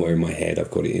somewhere in my head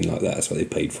I've got it in that's what they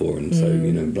paid for, and so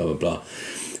blah blah blah.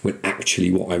 When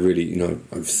actually what I really,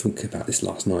 I was thinking about this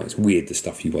last night. It's weird, the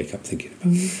stuff you wake up thinking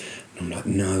about. I'm like,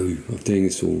 no, I'm doing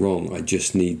this all wrong. I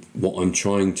just need, what I'm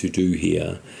trying to do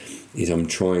here is I'm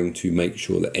trying to make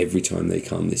sure that every time they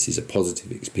come, this is a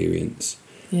positive experience,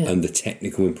 and the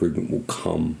technical improvement will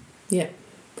come. Yeah.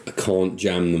 I can't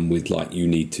jam them with you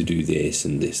need to do this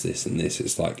and this and this.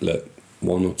 It's look,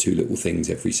 1 or 2 little things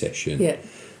every session. Yeah.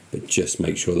 But just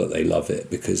make sure that they love it,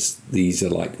 because these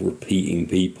are repeating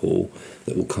people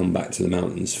that will come back to the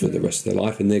mountains for the rest of their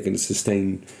life, and they're going to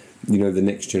sustain the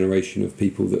next generation of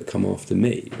people that come after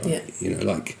me, right? Yeah.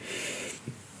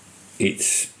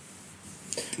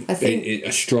 I think I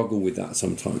struggle with that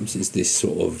sometimes, is this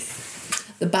sort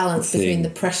of the balance between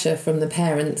the pressure from the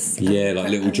parents. Yeah,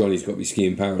 little Johnny's got to be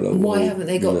skiing parallel. Why haven't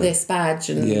they got this badge?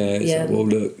 And well,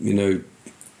 look,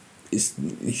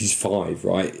 he's 5,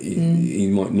 right? He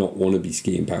might not want to be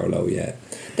skiing parallel yet.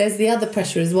 There's the other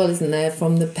pressure as well, isn't there,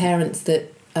 from the parents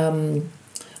that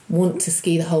want to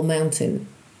ski the whole mountain.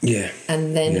 Yeah.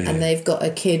 And then and they've got a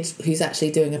kid who's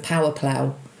actually doing a power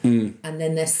plough, and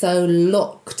then they're so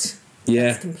locked.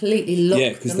 Yeah. It's completely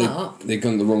locked them up. They've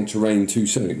gone the wrong terrain too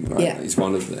soon, right? Yeah. It's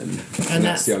one of them. And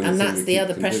that's the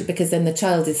other pressure, because then the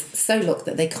child is so locked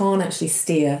that they can't actually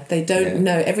steer. They don't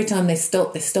know. Every time they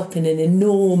stop in an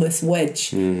enormous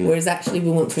wedge, whereas actually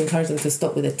we want to encourage them to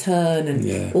stop with a turn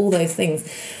and all those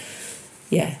things.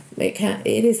 Yeah,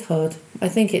 it is hard. I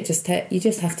think you just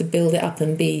have to build it up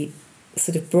and be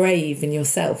sort of brave in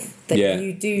yourself that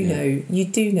you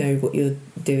do know what you're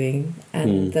doing,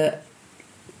 and that.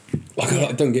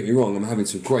 Like, don't get me wrong, I'm having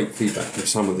some great feedback from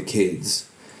some of the kids.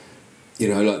 You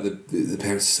know, like the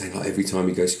parents are saying, like, every time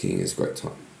he goes skiing it's a great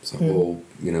time. It's like, well,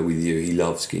 you know, with you, he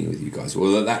loves skiing with you guys.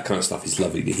 Well, that kind of stuff is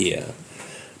lovely to hear.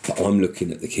 But I'm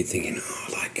looking at the kid thinking,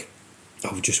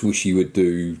 I just wish he would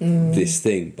do this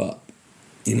thing. But,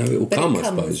 you know, it will come, I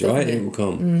suppose, right? It will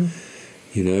come.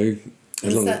 You know.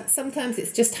 Sometimes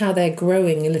it's just how they're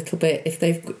growing a little bit. If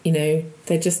they've, you know,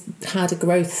 they just had a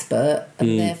growth spurt,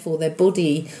 and therefore their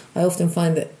body. I often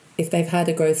find that if they've had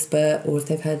a growth spurt, or if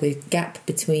they've had a gap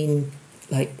between,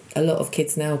 like a lot of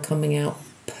kids now coming out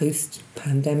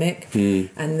post-pandemic,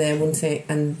 and they're wanting,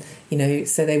 and you know,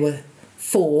 so they were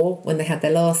 4 when they had their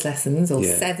last lessons, or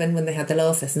 7 when they had their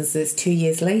last lessons. So it's 2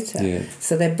 years later. Yeah.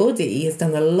 So their body has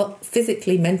done a lot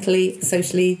physically, mentally,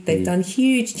 socially. They've done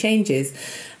huge changes.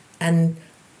 And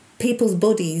people's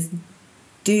bodies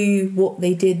do what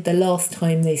they did the last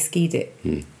time they skied it,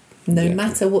 no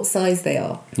matter what size they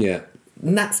are. Yeah.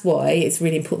 And that's why it's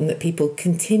really important that people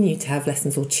continue to have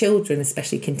lessons, or children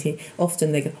especially continue.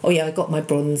 Often they go, oh yeah, I got my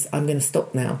bronze, I'm going to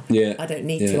stop now. Yeah. I don't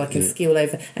need to, I can ski all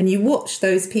over. And you watch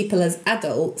those people as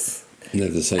adults. They're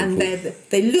the same. And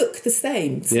they look the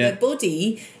same. So their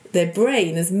body, their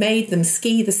brain has made them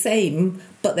ski the same,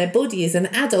 but their body is an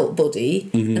adult body,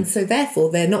 and so therefore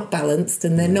they're not balanced,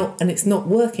 and they're not, and it's not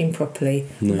working properly.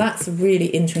 No. That's a really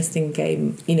interesting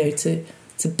game, you know, to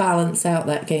balance out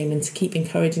that game and to keep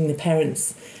encouraging the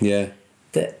parents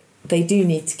that they do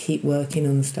need to keep working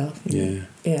on stuff. Yeah.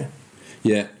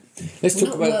 Let's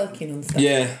talk about working on stuff.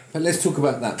 Yeah, but let's talk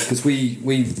about that, because we've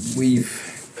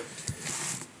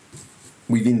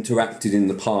interacted in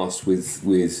the past with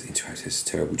interacted is a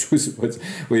terrible choice of words.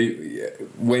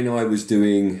 When I was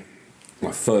doing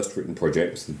my first written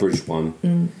project, the British one,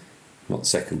 not the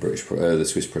second the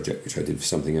Swiss project, which I did for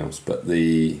something else, but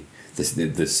the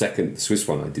second, the Swiss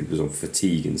one I did was on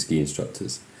fatigue and ski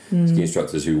instructors. Ski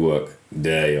instructors who work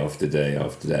day after day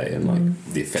after day, and like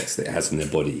the effects that it has on their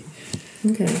body.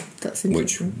 Okay, that's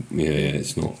interesting. Which,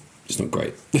 it's not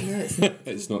great. No, it's not.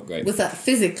 It's not great. Was that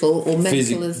physical or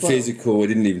mental as well? Physical. I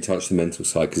didn't even touch the mental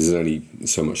side, because there's only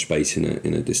so much space in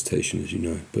a dissertation, as you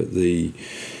know. But the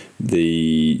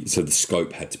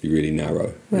scope had to be really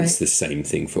narrow. Right. It's the same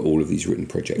thing for all of these written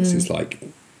projects. It's like,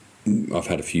 I've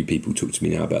had a few people talk to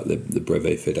me now about the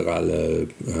Brevet Fédéral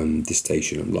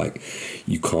dissertation. I'm like,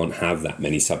 you can't have that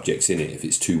many subjects in it. If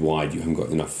it's too wide, you haven't got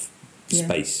enough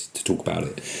space to talk about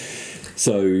it.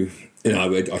 So, you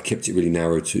know, I kept it really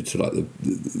narrow to like the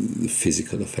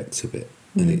physical effects of it,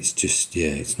 and it's just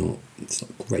it's not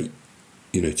great,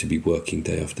 you know, to be working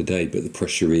day after day. But the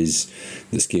pressure is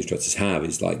that ski instructors have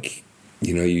is like,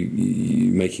 you know,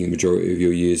 you're making a majority of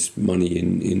your year's money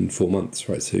in 4 months,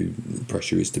 right? So the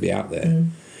pressure is to be out there,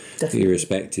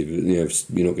 irrespective. You know,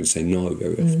 you're not going to say no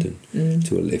very often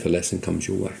if a lesson comes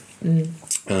your way.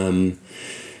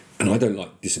 And I don't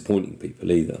like disappointing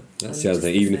people either. That's the other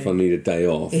thing. Even if I need a day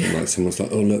off, and like someone's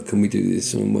like, "Oh look, can we do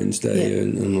this on Wednesday?"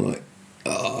 And I'm like,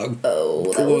 "Oh,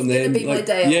 that was going to be my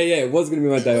day off." Yeah, it was going to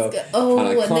be my day off.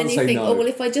 And then you think, "Oh well,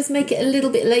 if I just make it a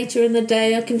little bit later in the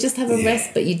day, I can just have a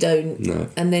rest." But you don't. No.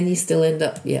 And then you still end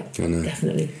up. Yeah. I know.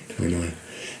 Definitely. I know.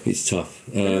 It's tough.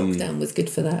 The lockdown was good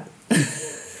for that.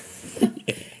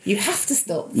 You have to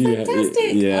stop.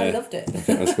 Fantastic. I loved it.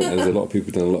 There's a lot of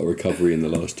people done a lot of recovery in the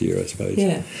last year, I suppose.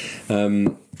 Yeah.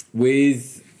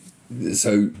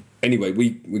 So anyway,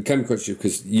 we came across you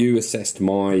because you assessed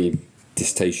my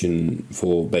dissertation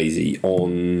for BASI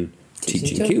on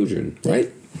teaching children,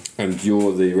 right? And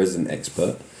you're the resident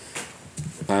expert.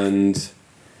 And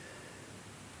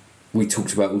we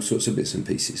talked about all sorts of bits and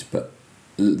pieces, but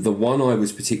the one I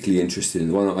was particularly interested in,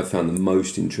 the one that I found the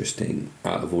most interesting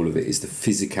out of all of it, is the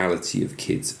physicality of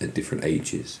kids at different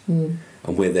ages and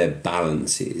where their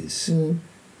balance is.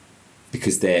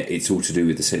 Because it's all to do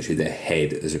with essentially their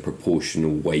head as a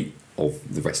proportional weight of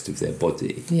the rest of their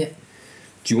body. Yeah.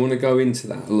 Do you want to go into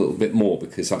that a little bit more?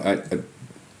 Because I'd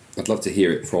love to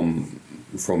hear it from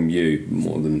you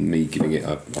more than me giving it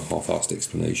a half-assed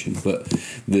explanation. But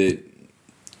let's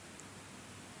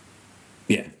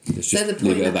just so the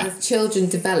point that as children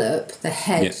develop, the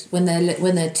head when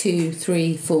they're 2,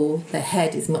 3, 4, their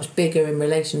head is much bigger in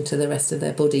relation to the rest of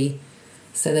their body,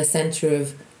 so their centre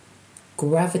of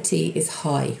gravity is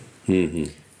high.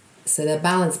 So their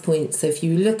balance point. So if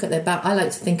you look at their I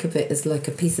like to think of it as like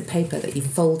a piece of paper that you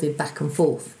folded back and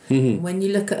forth. When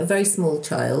you look at a very small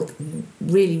child,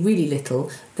 really really little,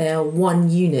 they are one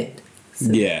unit. So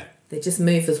they just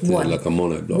move as one. Like a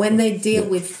monoblock. When they deal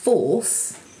with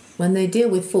force. when they deal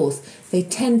with force, they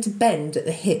tend to bend at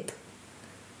the hip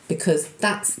because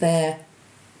that's their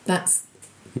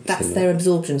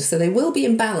absorption. So they will be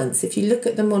in balance. If you look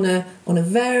at them on a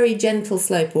very gentle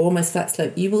slope or almost flat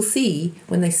slope, you will see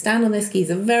when they stand on their skis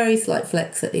a very slight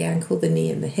flex at the ankle, the knee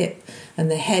and the hip,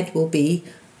 and the head will be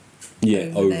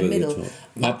over their middle. The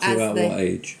top. Up to about what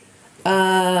age?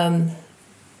 5?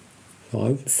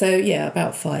 So yeah,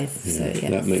 about 5. Yeah, so yeah,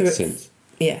 that makes sense.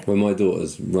 Yeah. When my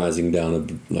daughter's razzing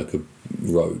down a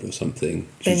road or something,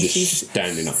 she's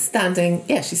standing up. Standing,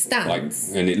 yeah, she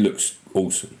stands. And it looks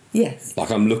awesome. Yes. Like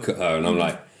I'm looking at her and I'm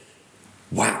like,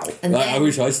 wow. And I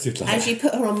wish I stood like as that. you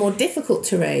put her on more difficult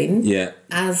terrain,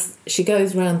 as she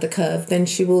goes round the curve, then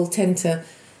she will tend to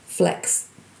flex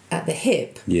at the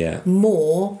hip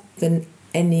more than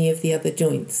any of the other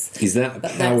joints. Is that a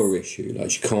power issue? Like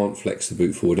she can't flex the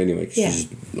boot forward anyway because she's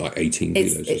like 18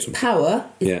 kilos or something. Power.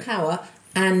 It's power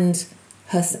and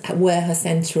where her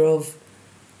centre of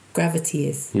gravity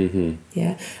is. Mm-hmm.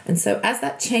 Yeah. And so as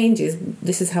that changes,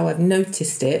 this is how I've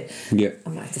noticed it. Yeah. I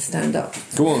might have to stand up.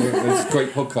 Go on, it's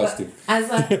great podcasting. As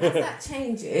that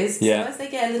changes, so as they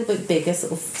get a little bit bigger,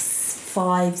 sort of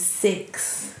 5,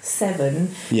 6,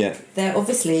 7, they're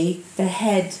obviously their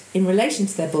head in relation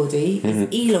to their body is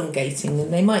elongating,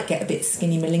 and they might get a bit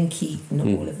skinny malinky, not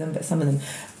all of them, but some of them.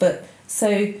 But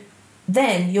so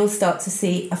then you'll start to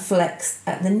see a flex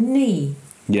at the knee,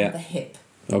 the hip.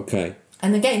 Okay.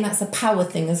 And again, that's a power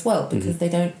thing as well because they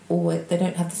don't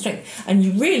have the strength, and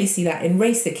you really see that in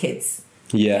racer kids,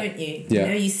 don't you? You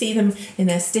know, you see them in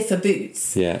their stiffer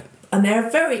boots, and they're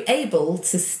very able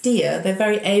to steer. They're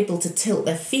very able to tilt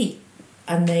their feet,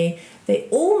 and they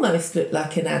almost look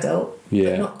like an adult,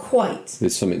 but not quite.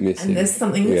 There's something missing.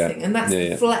 And that's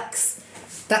the flex.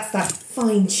 That's that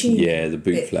fine tune. Yeah, the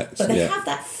boot flex. But they have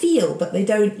that feel, but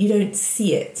you don't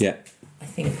see it. Yeah, I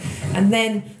think, and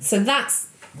then so that's.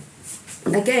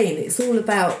 Again, it's all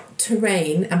about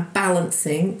terrain and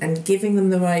balancing and giving them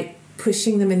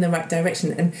pushing them in the right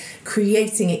direction and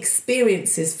creating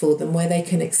experiences for them where they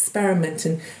can experiment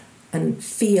and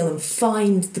feel and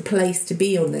find the place to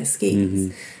be on their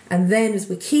skis. And then as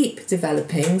we keep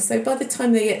developing, so by the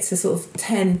time they get to sort of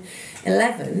 10,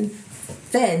 11,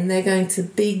 then they're going to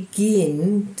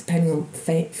begin, depending on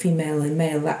female and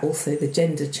male, that also the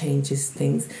gender changes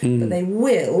things, but they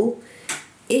will,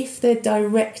 if they're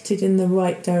directed in the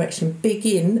right direction,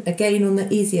 begin again on the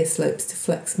easier slopes to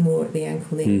flex more at the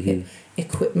ankle, knee, hip.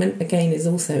 Equipment again is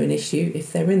also an issue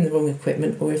if they're in the wrong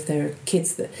equipment, or if they're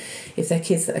kids that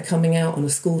are coming out on a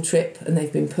school trip and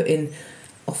they've been put in.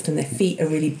 Often their feet are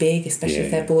really big, especially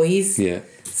if they're boys. Yeah.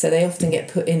 So they often get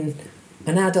put in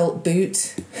an adult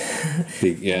boot,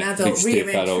 an adult rear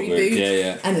entry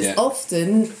boot, and it's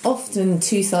often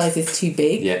 2 sizes too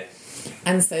big. Yeah.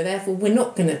 And so therefore they're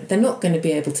not going to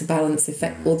be able to balance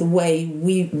or the way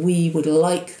we would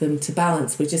like them to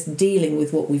balance. We're just dealing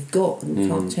with what we've got, and we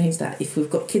can't change that. If we've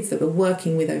got kids that we're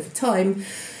working with over time,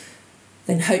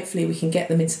 then hopefully we can get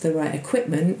them into the right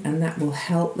equipment, and that will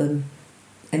help them,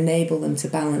 enable them to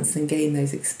balance and gain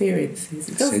those experiences.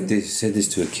 Said this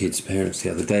to a kid's parents the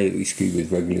other day that we skied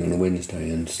with regularly on a Wednesday,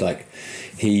 and it's like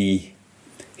he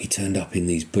turned up in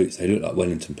these boots. They look like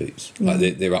Wellington boots.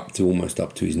 Like they're almost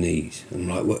up to his knees.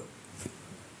 And I'm like,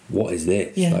 what is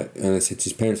this? Yeah. And I said to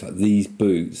his parents, like, these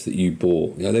boots that you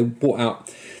bought, they bought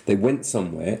out. They went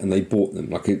somewhere and they bought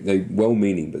them. They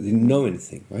well-meaning, but they didn't know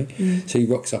anything, right? So he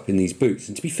rocks up in these boots,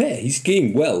 and to be fair, he's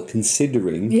skiing well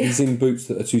considering he's in boots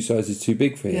that are 2 sizes too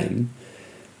big for him,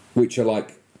 which are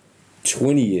like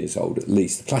 20 years old at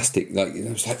least. The plastic, I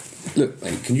was like, look,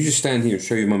 mate, can you just stand here and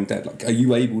show your mum and dad? Like, are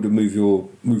you able to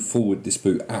move forward this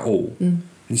boot at all? And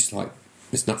he's like,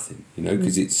 it's nothing,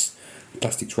 because it's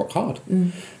plastic's rock hard.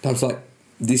 And I was like,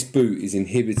 this boot is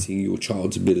inhibiting your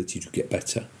child's ability to get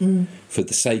better for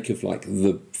the sake of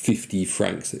the 50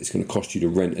 francs that it's going to cost you to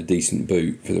rent a decent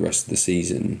boot for the rest of the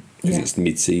season, because it's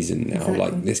mid-season now.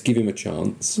 Exactly. Let's give him a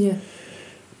chance. Yeah.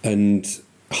 And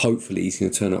hopefully he's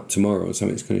going to turn up tomorrow and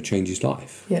something's going to change his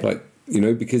life. Yeah.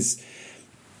 Because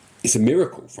it's a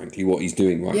miracle, frankly, what he's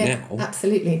doing right now. Yeah,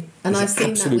 absolutely. And I've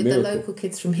seen that with the local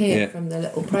kids from here, from the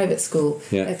little private school.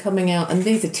 Yeah. They're coming out, and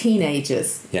these are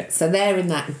teenagers. Yeah. So they're in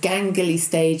that gangly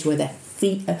stage where their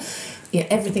feet are,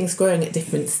 everything's growing at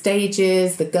different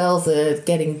stages. The girls are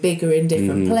getting bigger in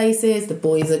different places. The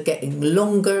boys are getting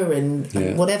longer and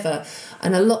whatever.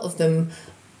 And a lot of them,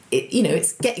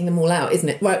 it's getting them all out, isn't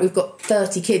it? Right, we've got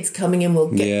 30 kids coming in,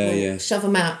 we'll shove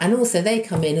them out. And also they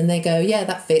come in and they go, yeah,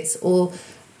 that fits. Or,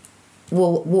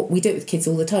 well, what we do it with kids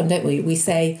all the time, don't we? We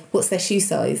say, what's their shoe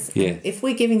size? Yeah. And if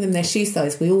we're giving them their shoe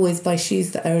size, we always buy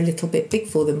shoes that are a little bit big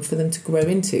for them to grow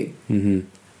into.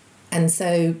 And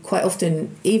so quite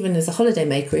often, even as a holiday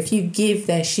maker, if you give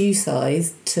their shoe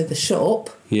size to the shop,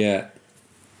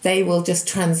 they will just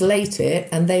translate it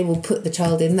and they will put the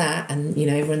child in that, and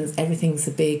everything's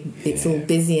it's all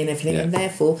busy and everything, and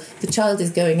therefore the child is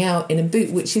going out in a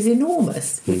boot which is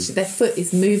enormous, which their foot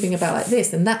is moving about like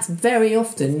this, and that's very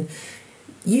often,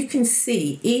 you can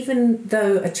see, even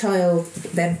though a child,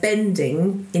 they're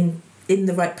bending in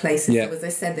the right places. So as I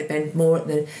said, they bend more at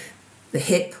the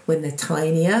hip when they're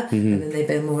tinier, and then they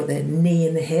bend more at their knee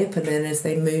and the hip, and then as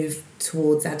they move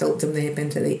towards adultdom, they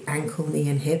bend at the ankle, knee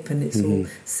and hip, and it's all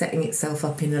setting itself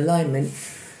up in alignment.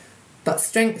 But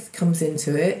strength comes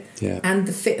into it, and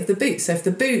the fit of the boot. So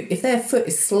if their foot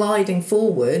is sliding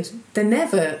forward, they're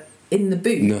never in the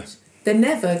boot. No. They're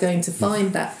never going to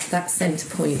find that centre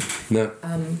point. No.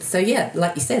 So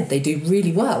like you said, they do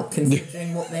really well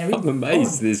considering what they're in. I'm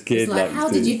amazed this kid. It's like, how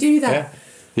did you do that?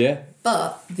 Yeah.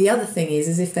 But the other thing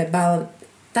is if they're balanced,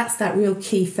 that's that real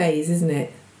key phase, isn't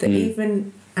it? That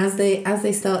even as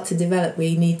they start to develop,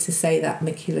 we need to say that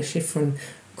Michaela Schifrin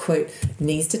quote: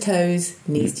 "Knees to toes,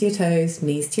 knees to your toes,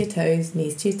 knees to your toes,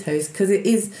 knees to your toes," because it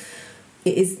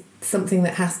is something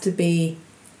that has to be.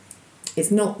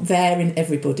 It's not there in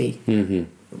everybody.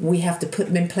 We have to put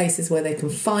them in places where they can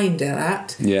find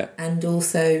that, and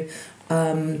also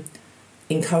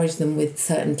encourage them with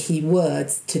certain key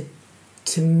words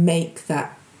to make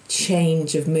that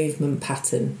change of movement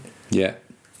pattern.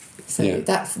 So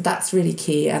that's really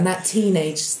key, and that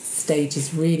teenage stage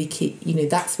is really key.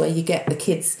 That's where you get the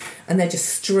kids, and they're just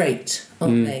straight,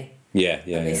 aren't they?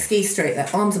 They ski straight. Their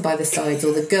arms are by the sides,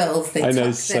 or the girls. I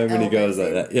know so many girls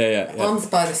like that. Arms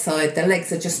by the side. Their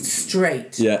legs are just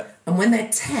straight. And when they're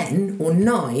 10 or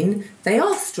 9, they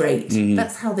are straight.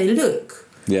 That's how they look.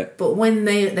 But when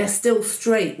they're still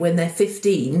straight, when they're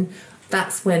 15,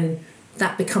 that's when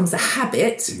that becomes a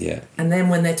habit. And then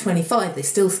when they're 25, they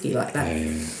still ski like that.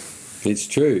 It's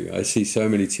true. I see so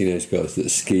many teenage girls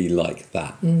that ski like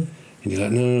that. And you're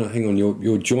like, no, hang on,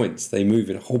 your joints, they move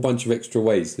in a whole bunch of extra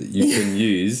ways that you can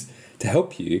use to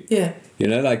help you.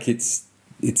 It's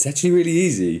actually really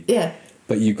easy.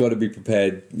 But you've got to be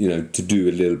prepared, to do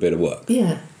a little bit of work.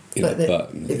 The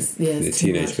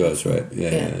teenage girls, right?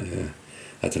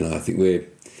 I don't know, I think we're,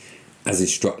 as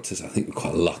instructors, I think we're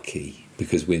quite lucky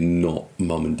because we're not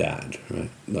mum and dad, right?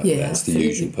 That's the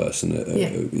usual person that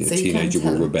a teenager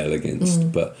will rebel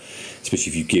against. But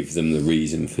especially if you give them the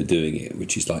reason for doing it,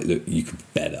 which is like, look, you could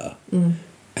better, and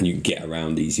you can get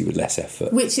around easy with less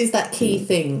effort. Which is that key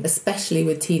thing, especially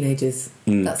with teenagers.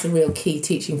 That's a real key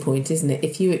teaching point, isn't it?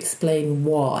 If you explain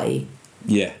why.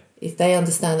 If they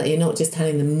understand that you're not just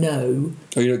telling them no.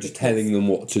 Or you're not just telling them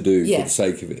what to do for the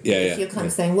sake of it. If you're kind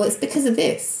of saying, well, it's because of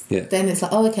this. Then it's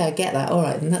like, oh, okay, I get that. All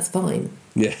right, then that's fine.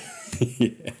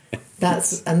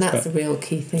 That's a real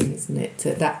key thing, isn't it?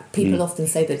 That people often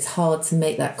say that it's hard to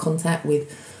make that contact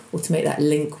with, or to make that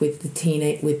link with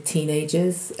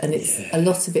teenagers, and it's a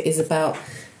lot of it is about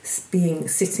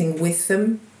sitting with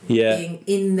them, being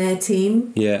in their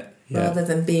team. Rather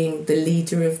than being the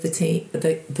leader of the team,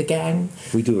 the gang.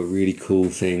 We do a really cool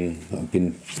thing that I've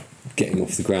been getting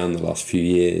off the ground the last few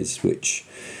years, which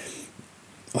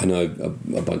I know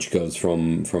a bunch of girls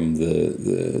from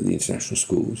the international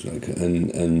schools,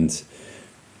 and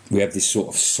we have this sort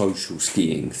of social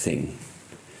skiing thing,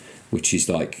 which is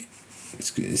like,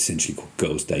 it's essentially called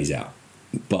Girls' Days Out,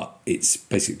 but it's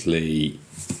basically,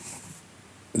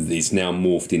 it's now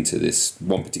morphed into this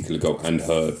one particular girl and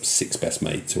her 6 best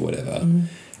mates or whatever,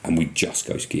 and we just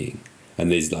go skiing.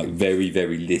 And there's like very,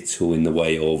 very little in the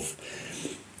way of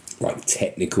like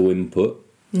technical input.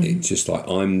 It's just like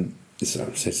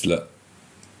says, look,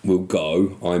 we'll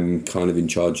go. I'm kind of in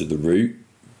charge of the route.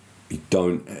 You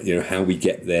don't, how we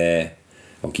get there.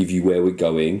 I'll give you where we're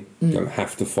going. You don't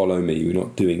have to follow me. We're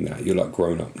not doing that. You're like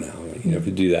grown up now. You have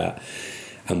to do that.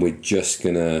 And we're just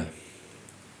gonna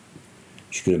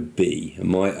be, and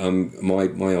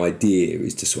my idea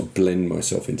is to sort of blend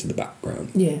myself into the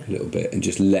background a little bit and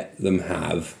just let them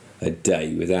have a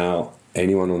day without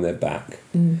anyone on their back,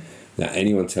 without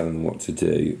anyone telling them what to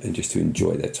do, and just to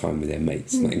enjoy their time with their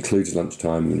mates. And that includes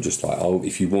lunchtime, and just like, oh,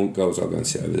 if you want girls, I'll go and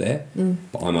sit over there,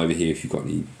 but I'm over here if you've got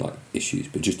any like issues.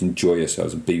 But just enjoy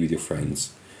yourselves and be with your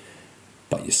friends,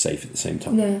 but you're safe at the same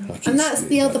time. And that's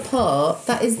the other part.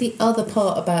 That is the other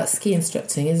part about ski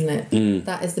instructing, isn't it?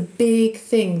 That is the big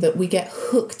thing that we get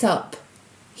hooked up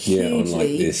hugely on like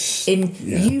this.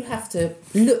 You have to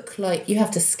look like, you have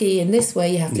to ski in this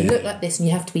way, you have to look like this, and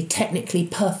you have to be technically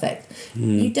perfect.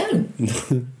 You don't.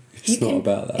 It's not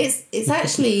about that. It's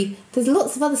actually, there's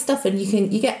lots of other stuff, and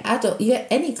you get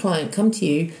any client come to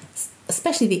you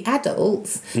especially the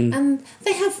adults, and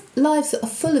they have lives that are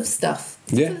full of stuff,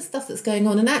 full of stuff that's going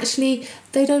on, and actually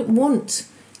they don't want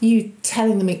you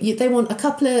telling them. They want a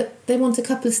couple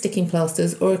of sticking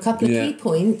plasters or a couple of key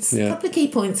points,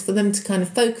 for them to kind of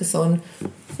focus on.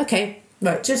 Okay,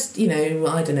 right, just I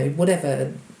don't know,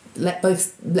 whatever. Let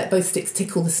both sticks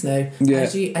tickle the snow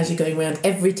as you're going around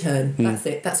every turn. That's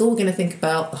it. That's all we're going to think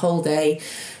about the whole day,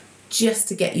 just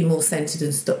to get you more centred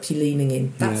and stop you leaning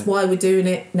in. That's why we're doing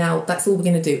it now. That's all we're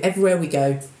going to do everywhere we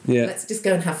go. Let's just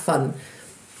go and have fun.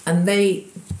 And they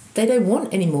don't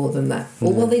want any more than that.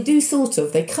 Or well, they do sort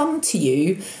of. They come to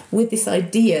you with this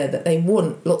idea that they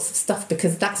want lots of stuff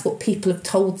because that's what people have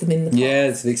told them in the past. Yeah,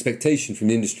 it's an expectation from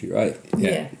the industry, right?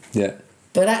 Yeah.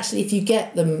 But actually, if you can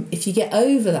get them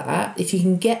over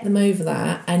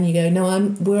that, and you go, no,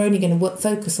 we're only going to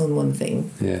focus on one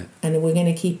thing, and we're going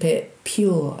to keep it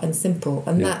pure and simple,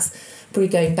 and that's probably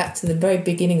going back to the very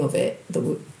beginning of it.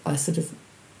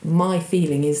 My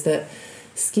feeling is that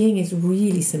skiing is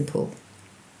really simple,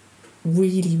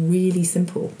 really, really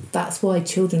simple. That's why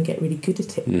children get really good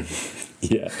at it.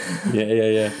 Yeah.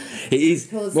 It is.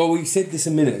 Because, well, we said this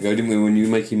a minute ago, didn't we, when you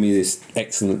were making me this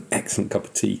excellent cup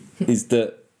of tea, is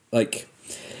that, like,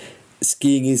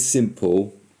 skiing is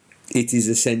simple. It is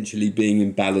essentially being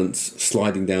in balance,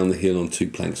 sliding down the hill on 2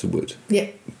 planks of wood.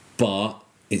 Yeah. But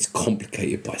it's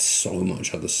complicated by so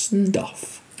much other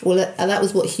stuff. Well, that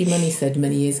was what Hugh Money said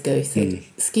many years ago. He said,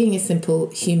 skiing is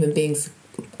simple, human beings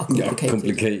are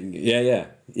complicated.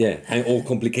 Yeah, or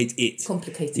complicate it.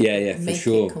 Complicated. Yeah, for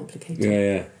sure. It complicated.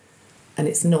 Yeah. And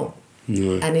it's not.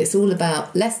 No. And it's all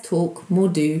about less talk, more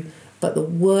do, but the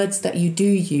words that you do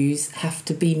use have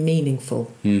to be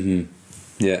meaningful. Mm-hmm.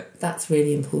 Yeah. That's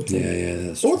really important. Yeah,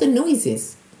 that's or true. the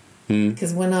noises.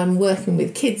 Because when I'm working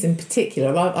with kids in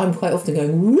particular, I'm quite often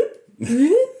going, whoop,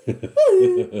 whoop,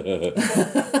 whoop.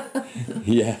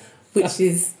 Yeah. Which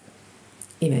is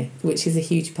a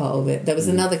huge part of it. There was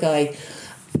another guy,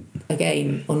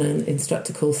 again, on an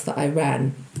instructor course that I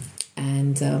ran,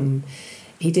 and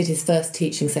he did his first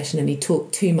teaching session and he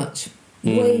talked too much,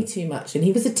 way too much, and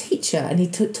he was a teacher and he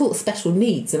taught special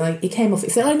needs, and he came off, he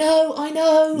said, I know what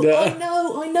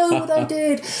I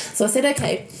did. So I said,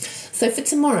 okay, so for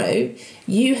tomorrow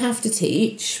you have to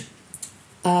teach,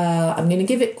 I'm going to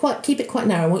keep it quite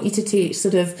narrow, I want you to teach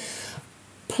sort of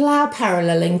plough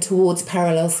paralleling towards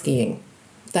parallel skiing.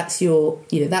 That's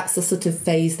that's the sort of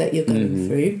phase that you're going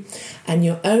through, and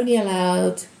you're only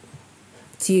allowed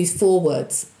to use 4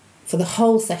 words for the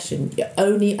whole session. You're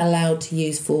only allowed to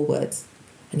use 4 words.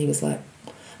 And he was like,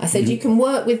 I said, you can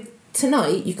work with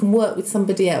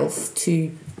somebody else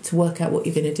to work out what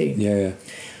you're going to do. Yeah.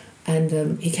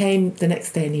 And he came the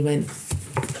next day and he went,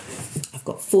 I've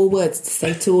got 4 words to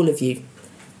say to all of you: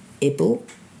 ibble,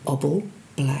 obble,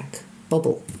 black,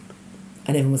 bobble.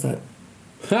 And everyone was like,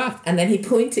 and then he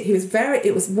pointed.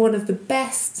 It was one of the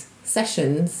best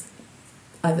sessions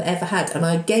I've ever had, and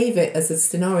I gave it as a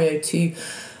scenario to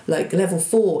like level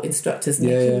 4 instructors, and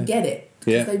they couldn't get it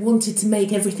because they wanted to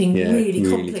make everything really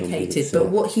complicated. But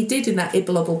what he did in that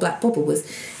ibble, obble, black, bobble was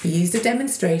he used a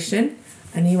demonstration,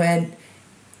 and he went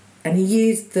and he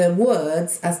used the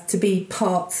words as to be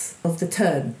parts of the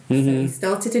turn. So he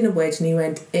started in a wedge and he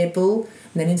went ibble,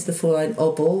 and then into the full line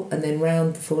obble, and then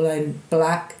round the full line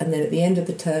black, and then at the end of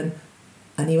the turn,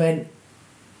 and he went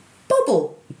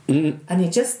bobble, and he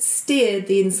just steered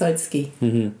the inside ski,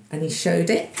 and he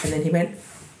showed it, and then he went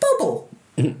bobble,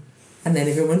 and then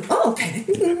everyone went, oh, okay,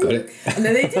 got it. And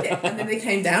then they did it, and then they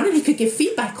came down, and he could give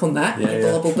feedback on that,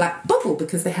 bobble, black, bobble,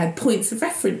 because they had points of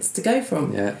reference to go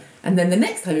from. Yeah. And then the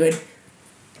next time he went,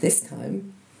 this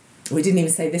time. We didn't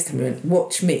even say this time. We went,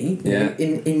 watch me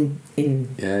in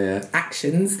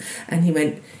actions. And he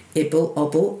went, ibble,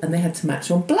 obble, and they had to match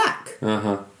on black.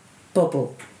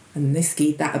 Bobble. And they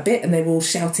skied that a bit, and they were all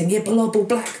shouting, ibble, obble,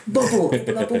 black, bobble,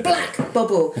 ibble, obble, black,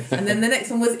 bobble. And then the next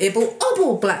one was ibble,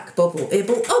 obble, black, bobble,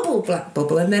 ibble, obble, black,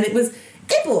 bobble. And then it was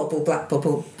ibble, obble, black,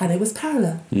 bobble. And it was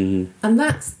parallel. And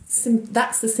that's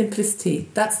the simplicity.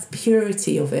 That's the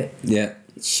purity of it. Yeah.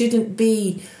 It shouldn't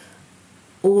be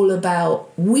all about,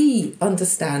 we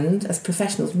understand as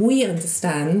professionals, we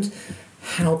understand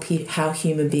how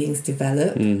human beings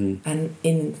develop, and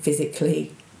in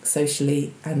physically,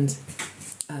 socially, and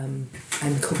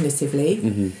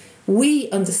cognitively. We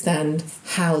understand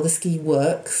how the ski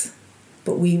works,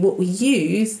 but what we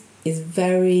use is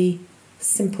very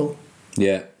simple.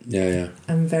 Yeah.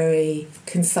 And very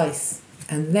concise,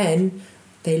 and then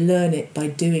they learn it by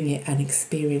doing it and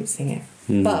experiencing it.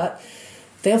 But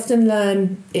they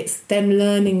often it's them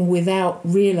learning without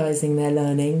realising they're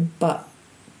learning, but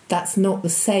that's not the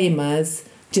same as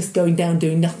just going down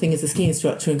doing nothing as a ski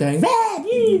instructor and going,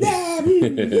 you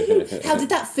there. How did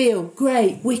that feel?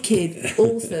 Great, wicked,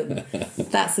 awesome.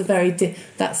 That's a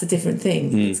that's a different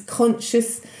thing. It's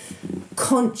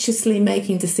consciously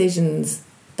making decisions,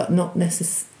 but not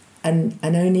necessarily, and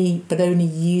only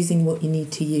using what you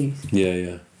need to use.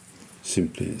 Yeah.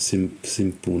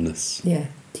 Simpleness. Yeah,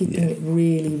 keeping it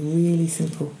really, really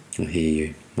simple. I hear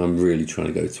you. I'm really trying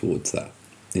to go towards that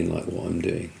in like what I'm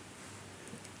doing.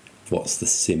 What's the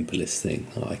simplest thing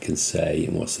that I can say,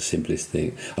 and what's the simplest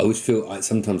thing? I always feel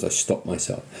sometimes I stop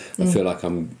myself. I feel like I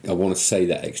want to say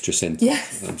that extra sentence.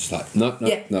 Yes. I'm just like, no,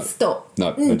 stop.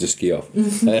 No, I'll just ski off.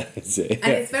 That's it.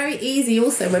 And it's very easy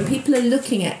also when people are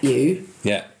looking at you.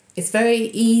 Yeah. It's very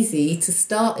easy to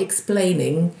start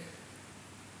explaining,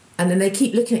 and then they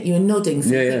keep looking at you and nodding.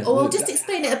 So you think, I'll just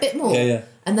explain it a bit more. Yeah.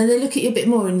 And then they look at you a bit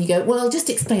more and you go, well, I'll just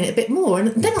explain it a bit more and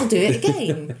then I'll do it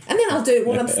again. And then I'll do it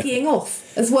while I'm skiing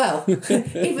off as well,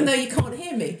 even though you can't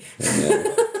hear me.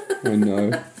 I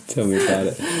know. Tell me about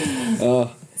it.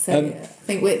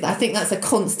 I think that's a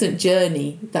constant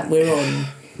journey that we're on.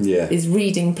 Yeah. Is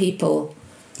reading people.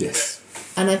 Yes.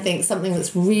 And I think something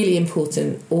that's really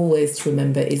important always to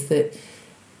remember is that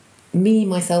me,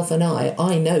 myself and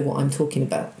I know what I'm talking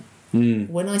about.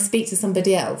 When I speak to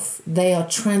somebody else, they are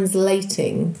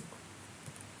translating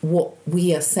what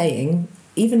we are saying,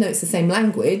 even though it's the same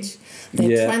language,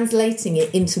 they're translating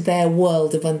it into their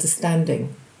world of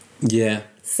understanding. Yeah.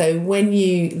 So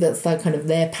that's like kind of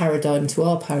their paradigm to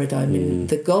our paradigm. And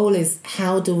the goal is,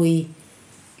 how do we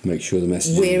make sure the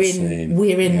message is the same?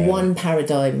 We're in one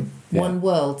paradigm. One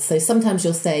world. So sometimes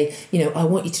you'll say, I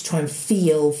want you to try and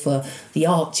feel for the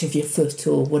arch of your foot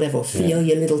or whatever, or feel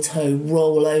your little toe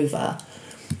roll over.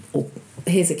 Or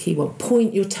here's a key one,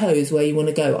 point your toes where you want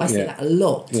to go. I say that a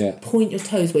lot. Yeah. Point your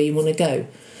toes where you want to go.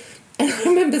 And I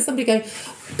remember somebody going,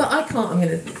 but I can't,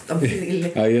 I'm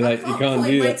feeling oh, you're like, you can't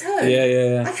do that. Toe.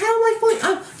 Yeah. Like, how am I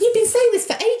pointing? You've been saying this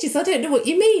for ages, I don't know what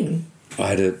you mean. I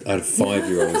had a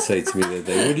 5-year-old say to me the other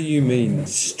day, what do you mean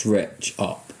stretch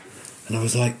up? And I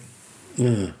was like,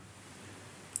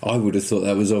 I would have thought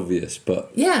that was obvious,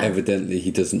 but evidently he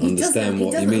doesn't understand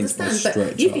what he means by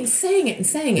stretch up. You've been saying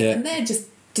it, and they're just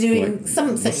doing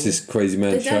something. What's this crazy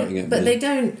man shouting at me? But they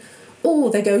don't, or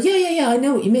they go, yeah, I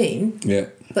know what you mean. Yeah.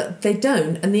 But they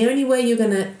don't, and the only way you're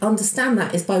going to understand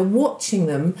that is by watching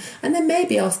them, and then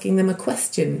maybe asking them a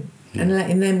question and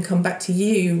letting them come back to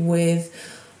you with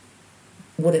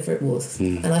whatever it was.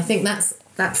 And I think that's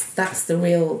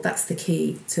the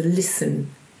key, to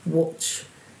listen. Watch.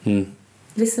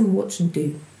 Listen, watch and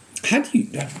do. How do you...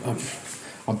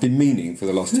 I've been meaning for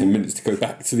the last 10 minutes to go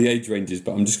back to the age ranges,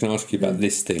 but I'm just going to ask you about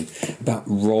this thing. About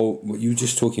what you were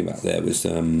just talking about there was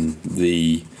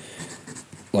the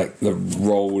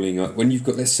rolling up. When you've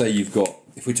got, let's say if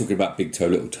we're talking about big toe,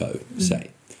 little toe,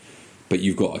 say, but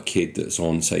you've got a kid that's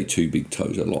on, say, 2 big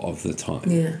toes a lot of the time.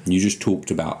 Yeah. You just talked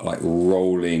about like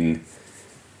rolling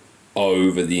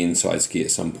over the inside ski at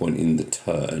some point in the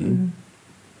turn.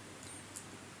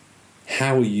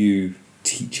 How are you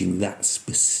teaching that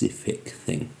specific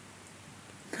thing?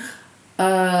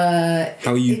 How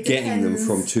are you getting them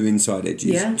from 2 inside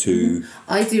edges to...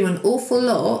 I do an awful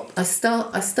lot. I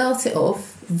start it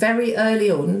off very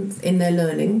early on in their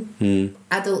learning.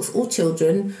 Adults or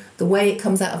children, the way it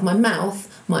comes out of my mouth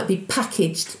might be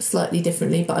packaged slightly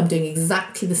differently, but I'm doing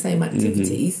exactly the same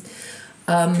activities.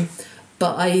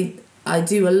 But I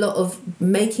do a lot of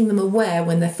making them aware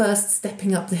when they're first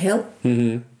stepping up the hill.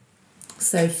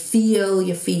 So feel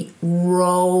your feet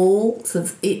roll. So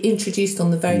it's introduced on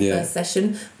the very first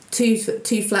session. 2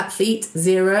 flat feet,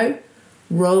 0.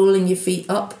 Rolling your feet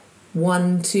up.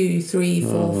 1, 2, 3,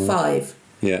 4, 5.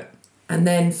 Yeah. And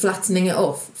then flattening it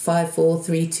off. 5, 4,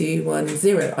 3, 2, 1,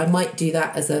 0. I might do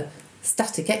that as a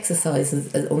static exercise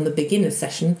on the beginner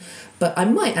session, but I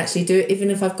might actually do it even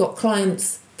if I've got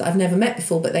clients that I've never met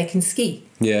before, but they can ski.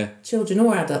 Yeah. Children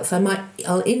or adults.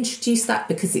 I'll introduce that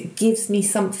because it gives me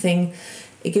something,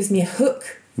 it gives me a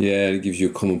hook. Yeah, it gives you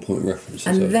a common point of reference.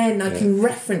 And then I can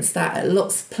reference that at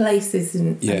lots of places,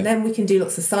 and then we can do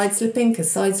lots of side slipping,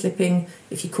 because side slipping,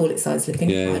 if you call it side slipping,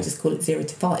 I just call it 0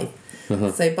 to 5.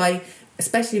 So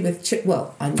especially with, do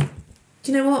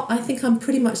you know what? I think I'm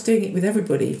pretty much doing it with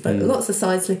everybody, but lots of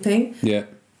side slipping. Yeah.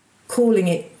 Calling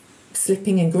it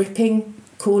slipping and gripping,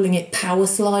 calling it power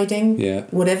sliding,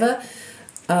 whatever.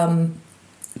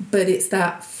 But it's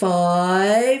that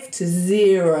 5 to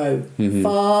 0,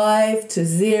 5 to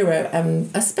 0, and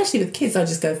especially with kids, I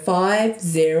just go 5,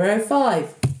 0,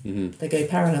 5. They go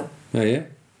parallel. Oh yeah,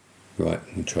 right.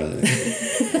 We'll try that.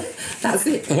 That's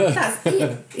it. That's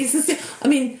it. It's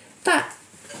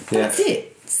that's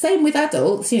it. Same with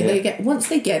adults. They get, once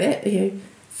they get it,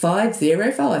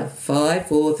 505, 5,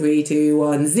 4, 3, 2,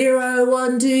 1, 0,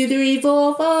 1, 2, 3,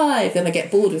 4, 5. Then I get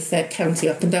bored of counting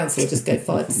up and down, so I just go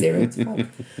 5, 0,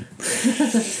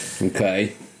 5.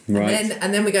 Okay, right.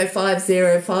 And then we go 5,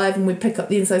 0, 5, and we pick up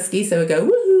the inside ski, so we go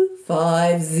woohoo,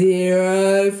 5,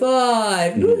 0,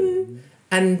 5, woohoo.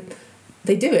 And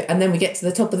they do it, and then we get to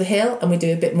the top of the hill and we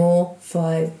do a bit more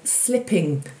 5,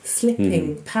 slipping,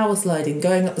 power sliding,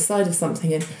 going up the side of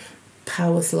something and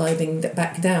power sliding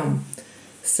back down,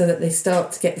 so that they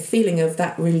start to get the feeling of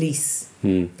that release,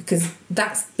 because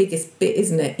that's the biggest bit,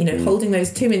 isn't it? You know, holding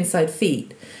those 2 inside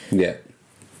feet. Yeah.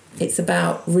 It's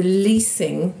about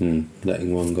releasing,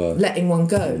 letting one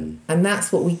go, and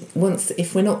that's what we once.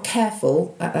 If we're not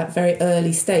careful at that very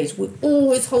early stage, we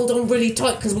always hold on really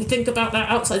tight because we think about that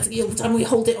outside ski all the time. We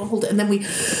hold it, and then we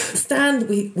stand.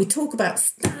 We talk about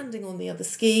standing on the other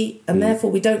ski, and therefore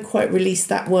we don't quite release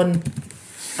that one,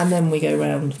 and then we go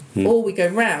round, or we go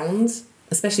round.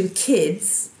 Especially with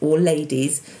kids or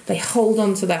ladies, they hold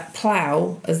on to that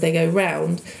plough as they go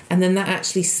round, and then that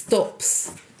actually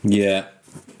stops. Yeah.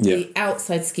 The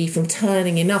outside ski from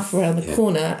turning enough around the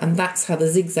corner, and that's how the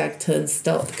zigzag turns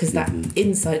start, because that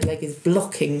inside leg is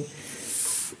blocking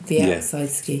the outside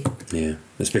ski. Yeah,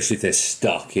 especially if they're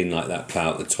stuck in like that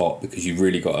plough at the top, because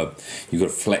you've got to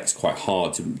flex quite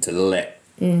hard to let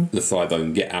the thigh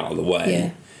bone get out of the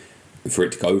way for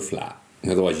it to go flat.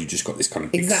 Otherwise, you've just got this kind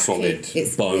of big solid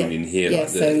bone in here. Yeah,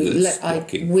 like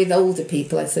blocking. With older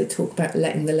people, I talk about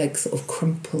letting the legs sort of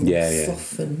crumple,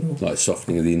 soften. Like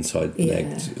softening of the inside leg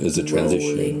as a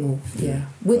transition.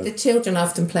 With the children, I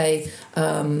often play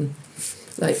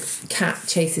like cat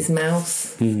chases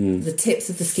mouse. The tips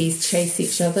of the skis chase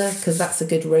each other, because that's a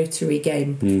good rotary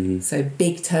game. So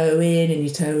big toe in and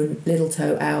your little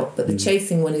toe out. But the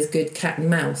chasing one is good cat and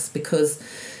mouse, because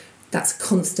that's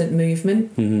constant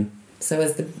movement. So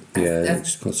as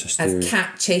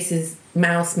cat chases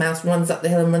mouse runs up the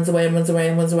hill and runs away and runs away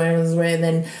and runs away and runs away, and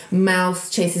then mouse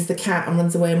chases the cat and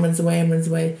runs away and runs away and runs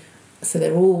away. So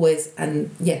they're always,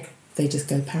 they just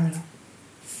go parallel.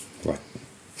 Right.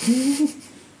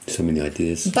 So many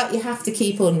ideas. But you have to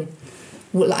keep on,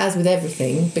 as with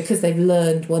everything, because they've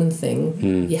learned one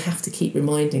thing, you have to keep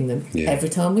reminding them. Yeah. Every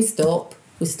time we stop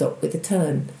with a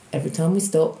turn. Every time we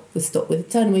stop with a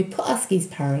turn, and we put our skis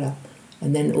parallel.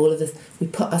 And then all of us, we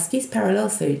put our skis parallel,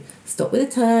 so stop with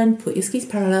a turn, put your skis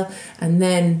parallel, and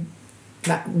then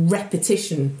that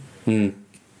repetition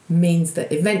means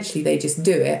that eventually they just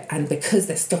do it, and because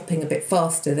they're stopping a bit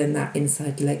faster, then that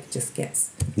inside leg just gets...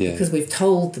 Because we've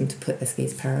told them to put their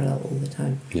skis parallel all the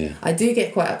time. Yeah. I do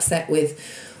get quite upset with,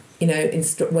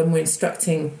 when we're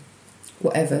instructing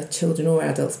whatever, children or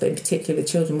adults, but in particular with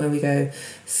children, where we go,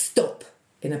 stop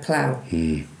in a plough.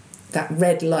 That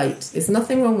red light. There's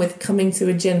nothing wrong with coming to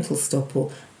a gentle stop or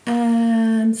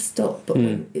and stop, but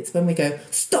it's when we go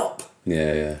stop.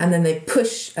 And then they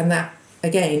push, and that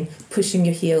again, pushing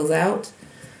your heels out.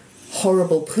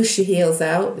 Horrible. Push your heels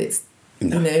out. It's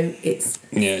it's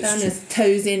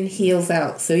toes in, heels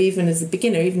out. So even as a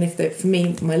beginner, even if for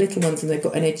me, my little ones, and they've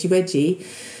got an edgy wedgie,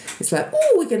 it's like,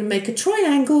 we're going to make a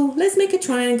triangle. Let's make a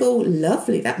triangle.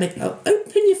 Lovely.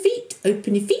 Open your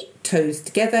feet. Toes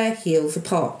together, heels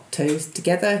apart. Toes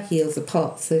together, heels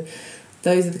apart. So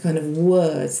those are the kind of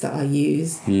words that I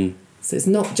use. So it's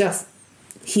not just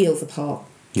heels apart.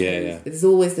 There's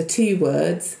always the 2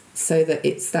 words, so that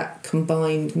it's that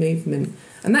combined movement.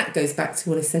 And that goes back to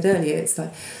what I said earlier. It's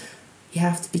like you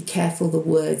have to be careful the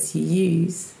words you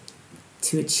use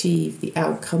to achieve the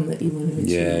outcome that you want to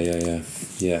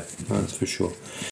achieve. Yeah, that's for sure.